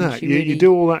 wasn't it? Imagine that. You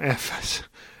do all that effort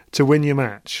to win your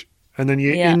match, and then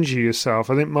you injure yourself.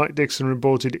 I think Mike Dixon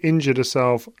reported injured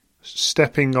herself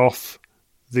stepping off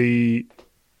the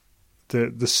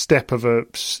step of a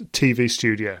TV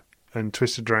studio and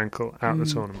twisted her ankle out of the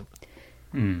tournament.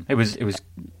 It was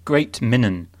Great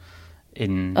Minnen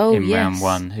in round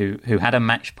one who had a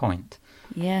match point.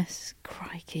 Yes,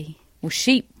 crikey. Well,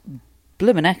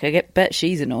 bloomin' heck, I bet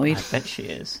she's annoyed. I bet she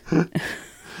is.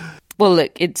 Well,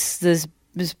 look, there's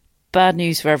bad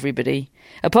news for everybody,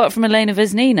 apart from Elena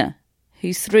Vesnina,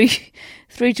 who's through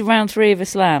to round 3 of a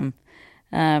slam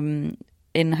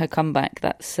in her comeback.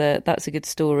 That's a good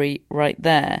story right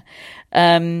there.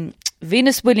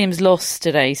 Venus Williams lost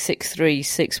today 6-3,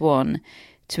 6-1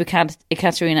 to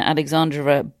Ekaterina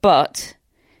Alexandrova, but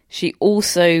she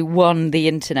also won the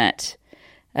internet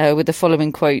with the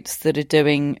following quotes that are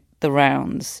doing the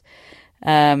rounds.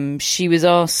 She was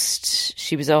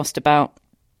asked about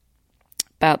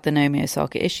the Naomi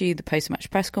Osaka issue, the post-match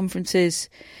press conferences.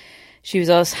 She was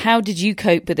asked, how did you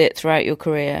cope with it throughout your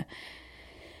career?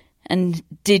 And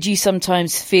did you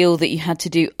sometimes feel that you had to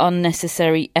do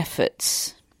unnecessary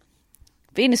efforts?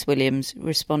 Venus Williams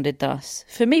responded thus: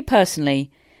 for me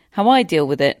personally, how I deal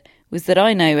with it was that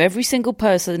I know every single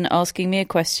person asking me a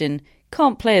question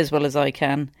can't play as well as I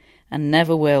can and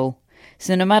never will.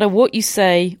 So no matter what you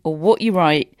say or what you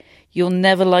write, you'll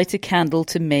never light a candle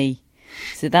to me.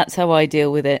 So that's how I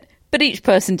deal with it. But each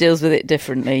person deals with it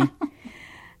differently.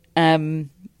 I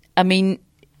mean,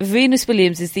 Venus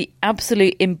Williams is the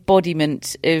absolute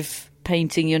embodiment of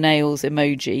painting your nails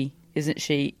emoji, isn't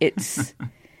she?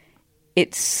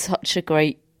 It's such a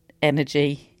great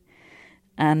energy.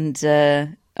 And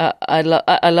I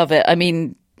love it. I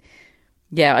mean,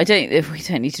 yeah, we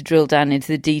don't need to drill down into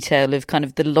the detail of kind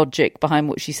of the logic behind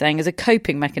what she's saying as a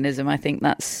coping mechanism. I think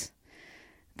that's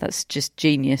just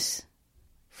genius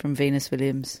from Venus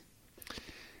Williams.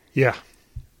 Yeah,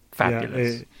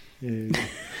 fabulous.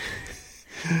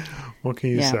 What can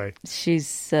you say?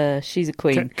 She's a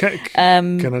queen.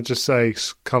 Can I just say,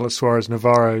 Carlos Suarez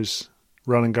Navarro's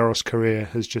Roland Garros career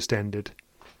has just ended.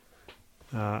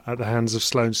 At the hands of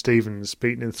Sloane Stephens,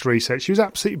 beaten in 3 sets. She was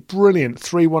absolutely brilliant.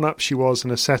 3-1 up she was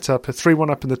in a set-up, a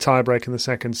 3-1 up in the tiebreak in the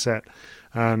second set.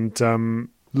 And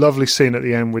lovely scene at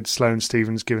the end with Sloane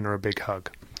Stephens giving her a big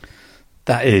hug.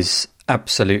 That is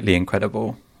absolutely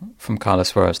incredible from Carlos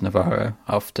Suarez Navarro.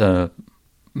 After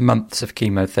months of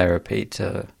chemotherapy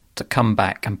to come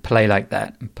back and play like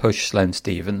that and push Sloane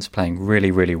Stephens, playing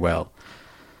really, really well.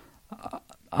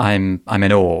 I'm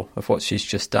in awe of what she's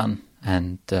just done.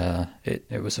 And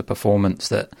it was a performance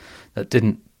that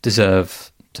didn't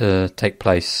deserve to take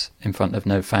place in front of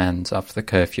no fans after the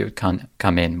curfew had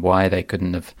come in. Why they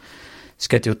couldn't have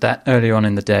scheduled that earlier on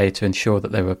in the day to ensure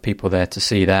that there were people there to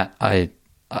see that, I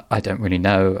don't really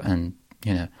know. And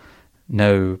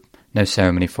no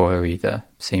ceremony for her either.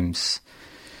 Seems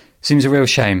a real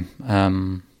shame.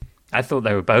 I thought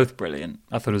they were both brilliant.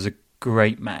 I thought it was a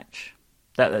great match.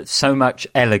 That's so much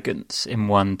elegance in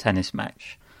one tennis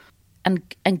match.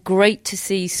 And great to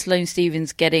see Sloane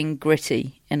Stephens getting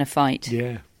gritty in a fight.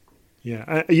 Yeah.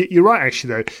 You're right,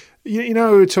 actually, though. You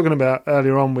know, we were talking about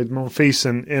earlier on with Monfils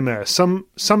and Immer. Some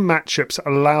matchups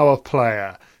allow a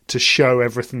player to show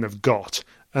everything they've got.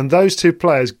 And those two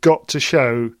players got to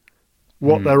show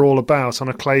what they're all about on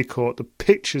a clay court, the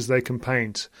pictures they can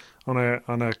paint on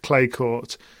a clay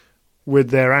court with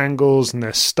their angles and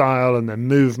their style and their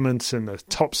movements and their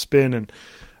top spin. And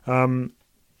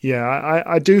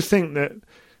I do think that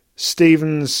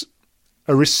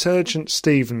a resurgent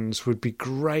Stephens would be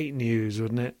great news,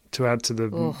 wouldn't it? To add to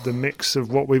the mix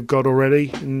of what we've got already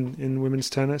in women's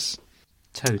tennis.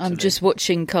 Totally. I'm just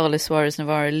watching Carlos Suarez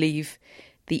Navarro leave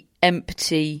the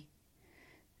empty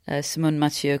Simone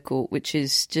Mathieu court, which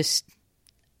is just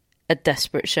a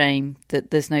desperate shame that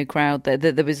there's no crowd there.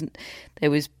 There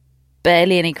was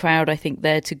barely any crowd, I think,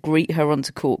 there to greet her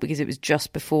onto court because it was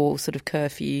just before sort of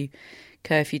curfew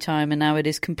time, and now it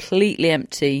is completely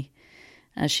empty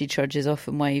as she trudges off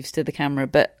and waves to the camera.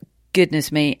 But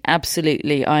goodness me,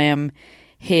 absolutely, I am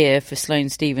here for Sloane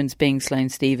Stephens being Sloane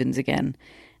Stephens again.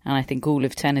 And I think all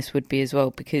of tennis would be as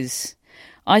well, because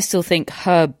I still think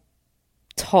her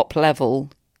top level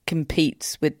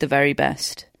competes with the very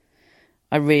best.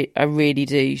 I really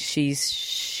do. She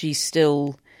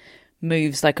still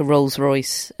moves like a Rolls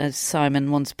Royce, as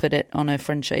Simon once put it on a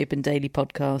French Open daily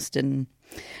podcast. And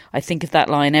I think of that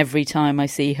line every time I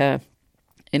see her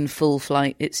in full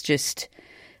flight. It's just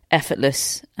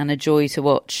effortless and a joy to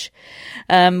watch.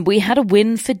 We had a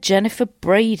win for Jennifer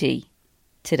Brady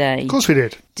today. Of course we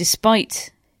did.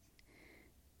 Despite...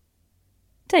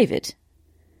 David,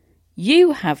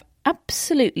 you have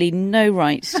absolutely no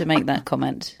right to make that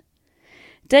comment.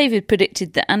 David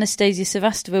predicted that Anastasia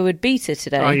Sevastova would beat her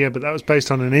today. Oh, yeah, but that was based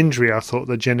on an injury I thought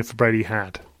that Jennifer Brady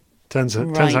had. Turns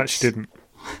out she didn't.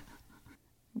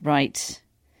 Right.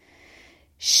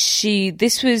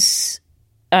 This was...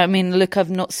 I mean, look, I've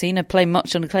not seen her play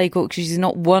much on a clay court because she's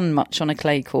not won much on a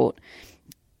clay court.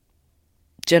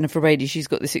 Jennifer Brady, she's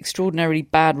got this extraordinarily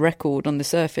bad record on the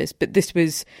surface, but this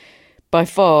was by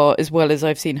far as well as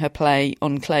I've seen her play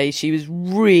on clay. She was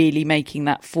really making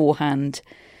that forehand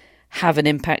have an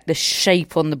impact. The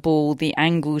shape on the ball, the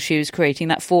angle she was creating,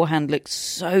 that forehand looked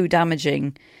so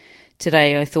damaging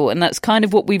today, I thought. And that's kind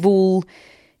of what we've all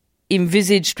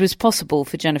envisaged was possible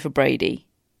for Jennifer Brady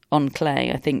on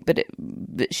clay, I think. But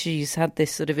she's had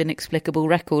this sort of inexplicable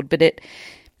record. But it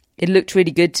looked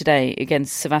really good today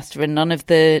against Sevastova. None of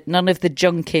the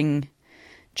junking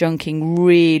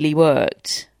really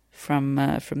worked from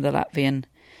the Latvian.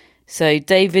 So,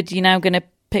 David, you're now going to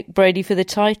pick Brady for the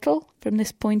title from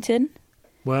this point in?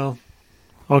 Well,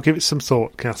 I'll give it some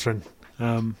thought, Catherine.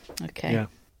 Okay. Yeah.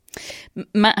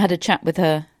 Matt had a chat with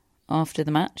her after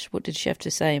the match. What did she have to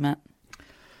say, Matt?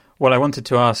 Well, I wanted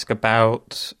to ask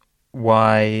about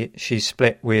why she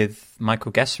split with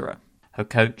Michael Gesserer, her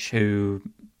coach who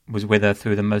was with her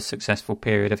through the most successful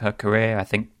period of her career. I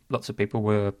think lots of people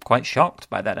were quite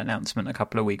shocked by that announcement a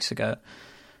couple of weeks ago,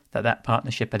 that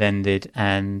partnership had ended.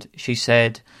 And she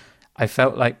said, I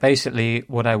felt like basically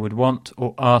what I would want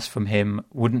or ask from him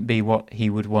wouldn't be what he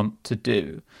would want to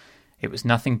do. It was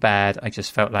nothing bad. I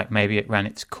just felt like maybe it ran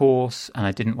its course and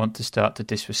I didn't want to start to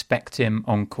disrespect him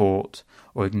on court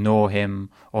or ignore him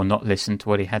or not listen to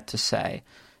what he had to say.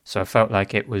 So I felt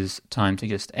like it was time to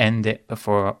just end it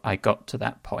before I got to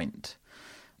that point.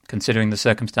 Considering the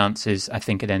circumstances, I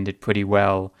think it ended pretty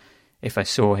well. If I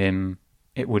saw him,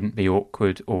 it wouldn't be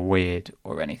awkward or weird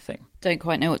or anything. Don't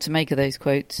quite know what to make of those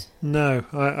quotes. No,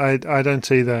 I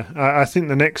don't either. I think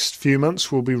the next few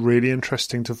months will be really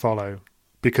interesting to follow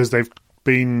because they've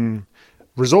been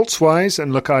results-wise,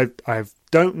 and look, I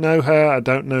don't know her, I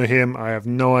don't know him, I have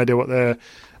no idea what their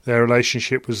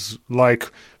relationship was like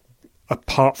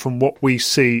apart from what we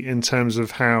see in terms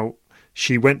of how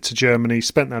she went to Germany,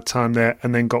 spent that time there,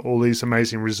 and then got all these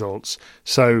amazing results.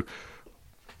 So,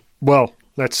 well,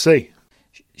 let's see.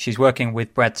 She's working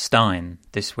with Brad Stein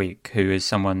this week, who is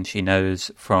someone she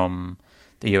knows from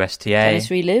the USTA. Tennis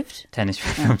Relived?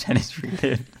 From Tennis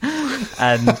Relived.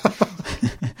 And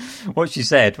what she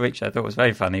said, which I thought was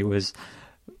very funny, was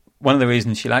one of the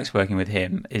reasons she likes working with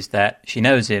him is that she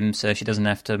knows him, so she doesn't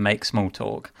have to make small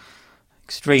talk.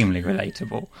 Extremely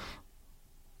relatable.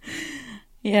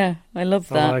 Yeah, I love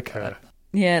that. I like her.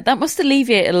 Yeah, that must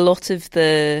alleviate a lot of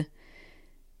the...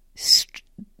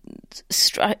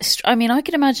 I mean, I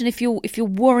can imagine if you're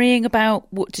worrying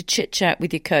about what to chit-chat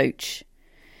with your coach,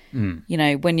 you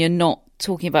know, when you're not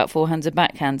talking about forehands and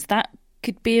backhands, that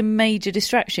could be a major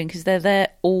distraction because they're there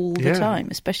all the time,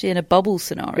 especially in a bubble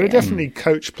scenario. There are definitely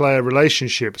coach-player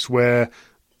relationships where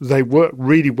they work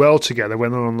really well together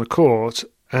when they're on the court,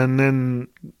 and then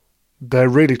they're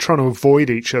really trying to avoid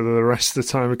each other the rest of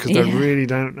the time because they really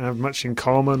don't have much in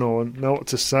common or know what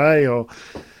to say,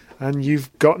 and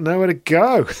you've got nowhere to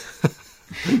go.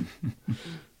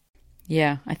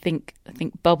 Yeah, I think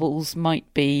bubbles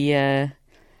might be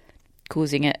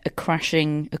causing a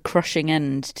crushing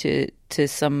end to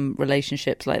some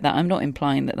relationships like that. I'm not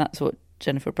implying that that's what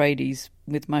Jennifer Brady's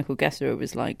with Michael Gesserer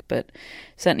was like, but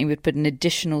certainly would put an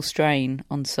additional strain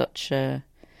on such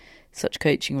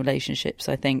coaching relationships,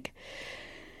 I think.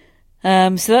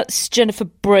 So that's Jennifer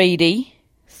Brady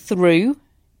through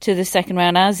to the second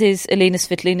round, as is Elina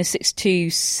Svitolina, 6-2,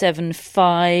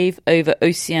 7-5 over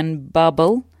Ocean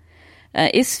Babel.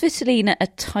 Is Svitolina a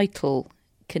title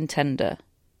contender?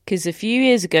 Because a few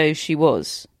years ago she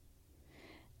was.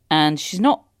 And she's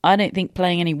not, I don't think,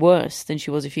 playing any worse than she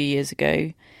was a few years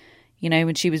ago. You know,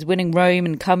 when she was winning Rome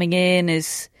and coming in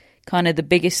as kind of the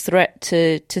biggest threat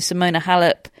to Simona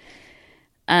Halep.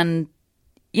 And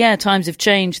yeah, times have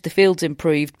changed, the field's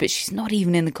improved, but she's not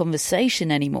even in the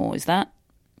conversation anymore. Is that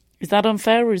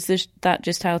unfair, or is that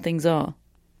just how things are?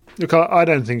 Look, I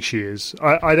don't think she is.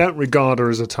 I don't regard her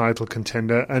as a title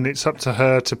contender, and it's up to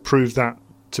her to prove that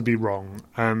to be wrong.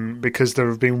 Because there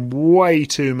have been way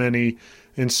too many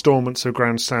instalments of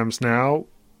Grand Slams now,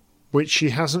 which she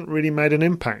hasn't really made an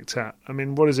impact at. I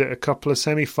mean, what is it, a couple of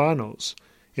semi-finals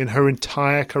in her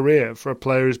entire career for a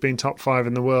player who's been top 5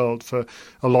 in the world for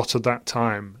a lot of that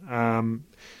time.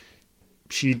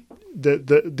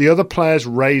 The other players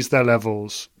raise their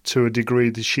levels to a degree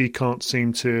that she can't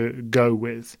seem to go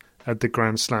with at the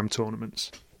Grand Slam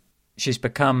tournaments. She's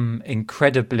become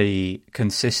incredibly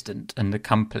consistent and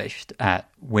accomplished at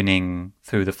winning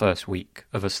through the first week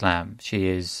of a slam. She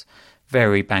is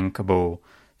very bankable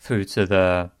through to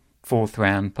the fourth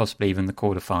round, possibly even the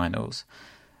quarterfinals.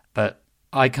 But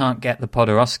I can't get the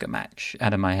Podoroska match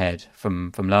out of my head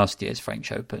from last year's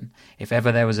French Open. If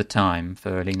ever there was a time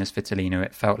for Alina Svitolina,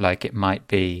 it felt like it might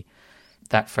be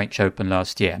that French Open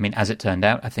last year. I mean, as it turned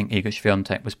out, I think Iga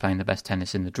Swiatek was playing the best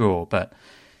tennis in the draw, but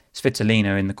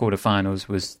Svitolina in the quarterfinals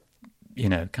was,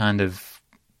 kind of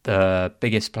the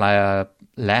biggest player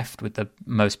left with the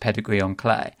most pedigree on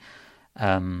clay.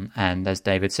 And as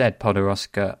David said,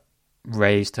 Podoroska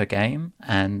raised her game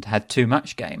and had too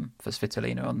much game for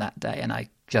Svitolina on that day. And I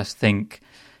just think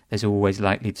there's always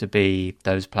likely to be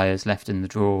those players left in the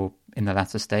draw in the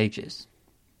latter stages.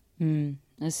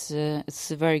 It's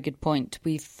a very good point.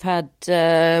 We've had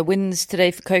wins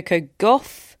today for Coco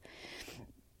Gauff,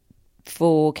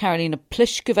 for Karolina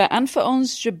Pliskova, and for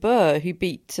Ons Jabeur, who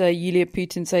beat Yulia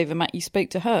Putintseva. Matt, you spoke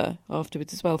to her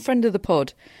afterwards as well. Friend of the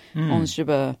pod, Ons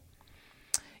Jabeur.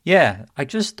 Yeah, I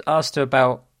just asked her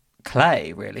about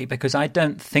clay, really, because I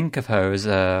don't think of her as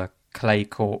a clay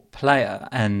court player,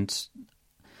 and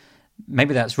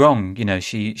maybe that's wrong.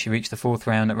 She reached the fourth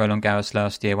round at Roland Garros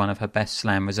last year, one of her best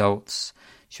slam results.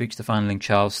 She reached the final in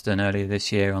Charleston earlier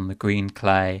this year on the green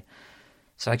clay.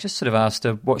 So I just sort of asked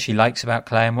her what she likes about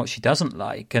clay and what she doesn't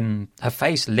like, and her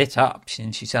face lit up,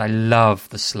 and she said, "I love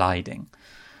the sliding."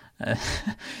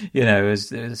 It was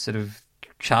sort of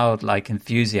childlike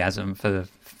enthusiasm for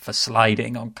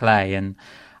sliding on clay. And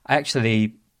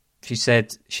actually, she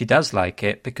said she does like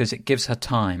it because it gives her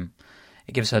time.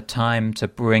 It gives her time to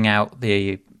bring out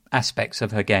the aspects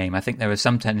of her game. I think there are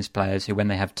some tennis players who, when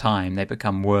they have time, they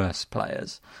become worse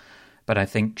players. But I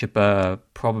think Jabeur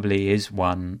probably is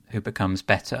one who becomes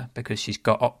better because she's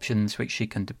got options which she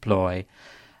can deploy.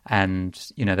 And,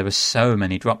 there were so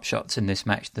many drop shots in this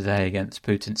match today against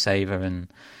Putintseva, and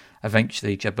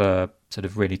eventually Jabeur sort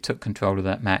of really took control of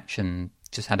that match and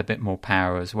just had a bit more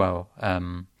power as well.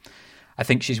 I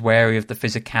think she's wary of the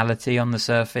physicality on the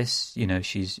surface.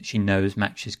 She knows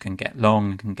matches can get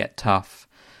long, can get tough.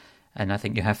 And I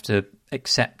think you have to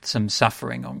accept some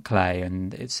suffering on clay,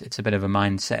 and it's a bit of a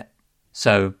mindset.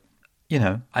 So,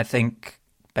 I think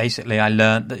basically I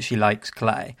learned that she likes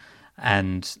clay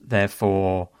and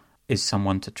therefore is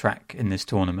someone to track in this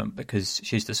tournament, because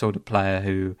she's the sort of player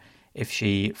who, if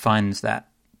she finds that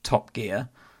top gear,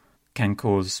 can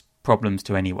cause problems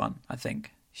to anyone. I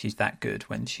think she's that good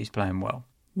when she's playing well.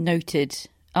 Noted.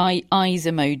 Eyes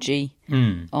emoji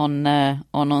on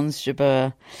Ons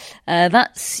Jabeur.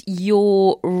 That's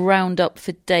your roundup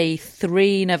for day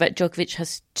 3. Novak Djokovic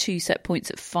has 2 set points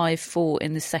at 5-4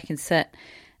 in the second set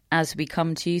as we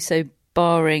come to you. So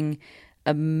barring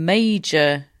a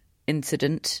major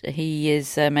incident, he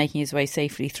is making his way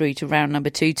safely through to round number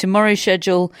 2. Tomorrow's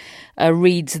schedule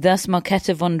reads thus: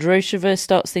 Marketa Vondrousova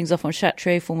starts things off on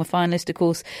Chatrier, former finalist, of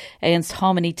course, against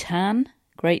Harmony Tan.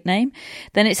 Great name.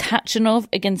 Then it's Khachanov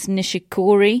against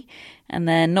Nishikori. And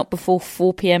then not before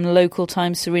 4 p.m. local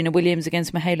time, Serena Williams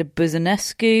against Mihaela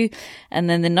Buzanescu. And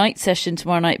then the night session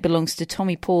tomorrow night belongs to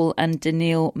Tommy Paul and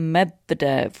Daniil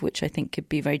Medvedev, which I think could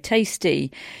be very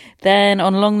tasty. Then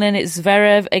on Longland, it's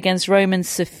Zverev against Roman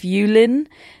Safulin,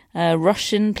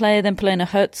 Russian player. Then Polona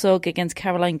Herzog against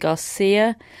Caroline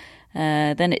Garcia.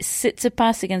 Then it's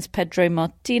Tsitsipas against Pedro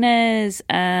Martinez,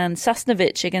 and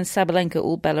Sasnovich against Sabalenka,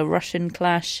 all Belarusian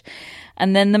clash.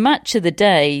 And then the match of the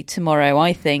day tomorrow,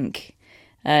 I think,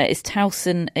 is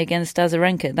Towson against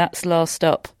Azarenka. That's last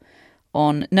up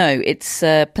on... No, it's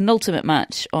penultimate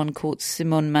match on court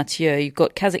Simon Mathieu. You've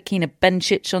got Kasatkina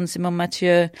Bencic on Simon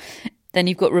Mathieu. Then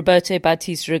you've got Roberto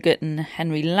Bautista Agut and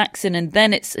Henry Laxon. And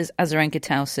then it's Azarenka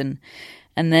Towson.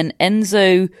 And then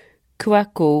Enzo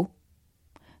Cuaco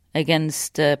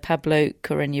against Pablo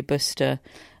Carreño Busta.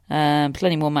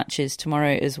 Plenty more matches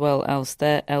tomorrow as well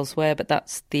elsewhere, but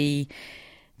that's the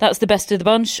best of the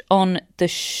bunch. On the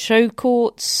show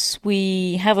courts,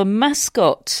 we have a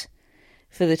mascot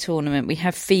for for the tournament. We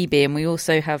have Phoebe, and we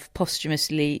also have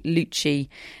posthumously Lucci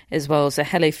as well. So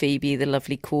hello, Phoebe, the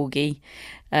lovely corgi.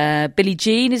 Billie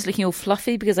Jean is looking all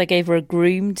fluffy because I gave her a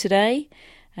groom today.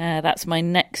 That's my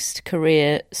next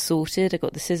career sorted. I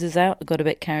got the scissors out. I got a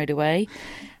bit carried away.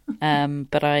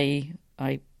 But I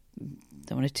don't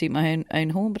want to toot my own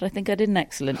horn, but I think I did an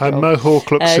excellent job. Her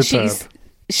mohawk looks superb.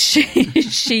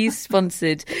 She's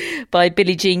sponsored by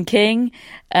Billie Jean King.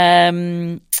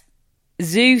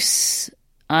 Zeus,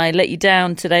 I let you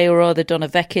down today, or rather Donna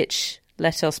Vekic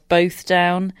let us both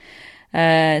down.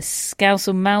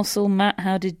 Scousel Mousel, Matt,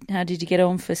 how did you get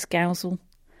on for Scousel?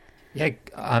 Yeah,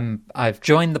 I've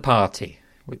joined the party.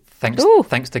 Thanks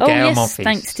to Gail Monfils.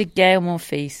 Thanks to Gail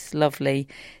Monfils. Lovely.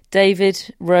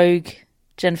 David, Rogue,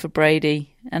 Jennifer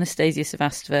Brady, Anastasia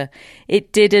Sevastova.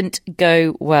 It didn't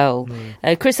go well.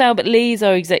 No. Chris Albert Lee is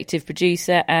our executive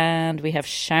producer, and we have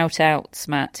shout-outs.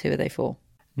 Matt, who are they for?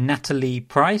 Natalie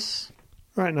Price.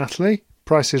 Right, Natalie.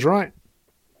 Price is right.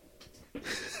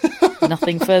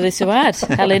 Nothing further to add.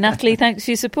 Hello, Natalie. Thanks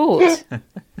for your support.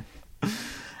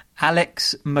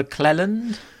 Alex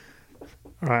McClelland.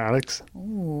 All right, Alex.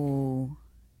 Ooh.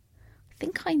 I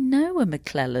think I know a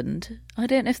McClelland. I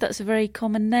don't know if that's a very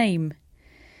common name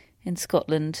in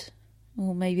Scotland.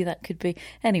 Or maybe that could be.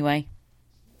 Anyway.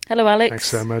 Hello, Alex. Thanks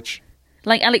so much.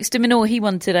 Like Alex de Minaur, he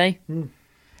won today.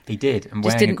 He did, and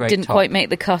just wearing a great didn't top. quite make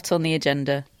the cut on the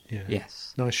agenda. Yeah.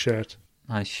 Yes. Nice shirt.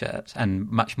 Nice shirt, and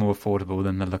much more affordable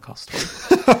than the Lacoste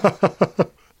one.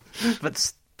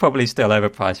 But probably still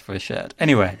overpriced for a shirt.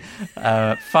 Anyway,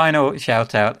 final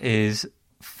shout-out is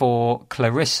for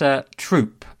Clarissa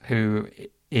Troop, who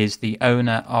is the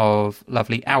owner of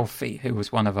lovely Alfie, who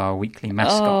was one of our weekly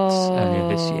mascots earlier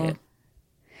this year.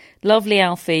 Lovely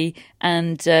Alfie,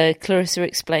 and Clarissa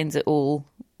Explains It All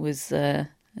was a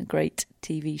great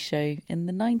TV show in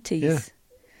the 90s.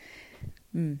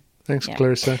 Yeah. Thanks,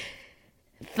 Clarissa.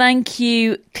 Thank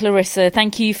you, Clarissa.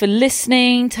 Thank you for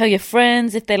listening. Tell your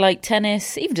friends if they like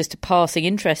tennis, even just a passing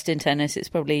interest in tennis. It's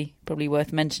probably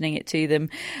worth mentioning it to them.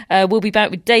 We'll be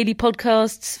back with daily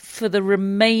podcasts for the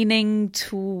remaining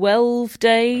 12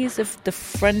 days of the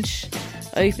French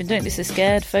Open. Don't be so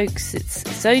scared, folks.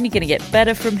 It's only going to get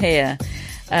better from here.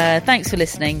 Thanks for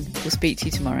listening. We'll speak to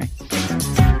you tomorrow.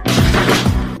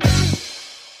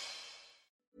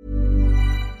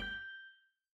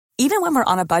 Even when we're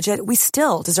on a budget, we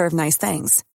still deserve nice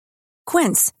things.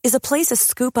 Quince is a place to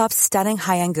scoop up stunning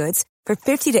high-end goods for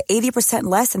 50 to 80%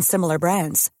 less than similar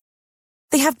brands.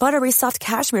 They have buttery soft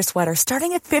cashmere sweaters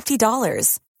starting at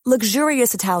 $50,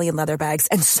 luxurious Italian leather bags,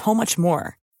 and so much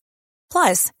more.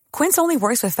 Plus, Quince only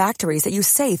works with factories that use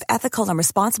safe, ethical, and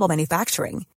responsible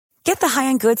manufacturing. Get the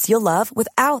high-end goods you'll love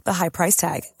without the high price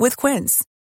tag with Quince.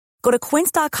 Go to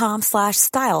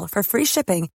quince.com/style for free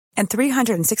shipping and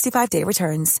 365-day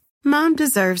returns. Mom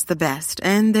deserves the best,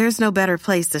 and there's no better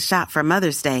place to shop for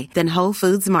Mother's Day than Whole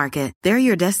Foods Market. They're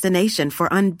your destination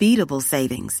for unbeatable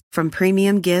savings, from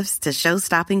premium gifts to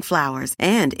show-stopping flowers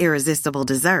and irresistible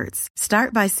desserts.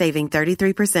 Start by saving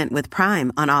 33% with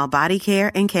Prime on all body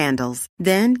care and candles.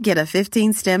 Then get a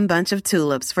 15-stem bunch of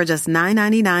tulips for just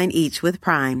 $9.99 each with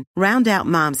Prime. Round out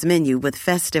Mom's menu with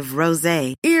festive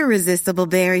rosé, irresistible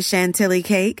berry chantilly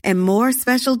cake, and more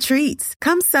special treats.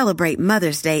 Come celebrate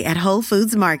Mother's Day at Whole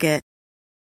Foods Market.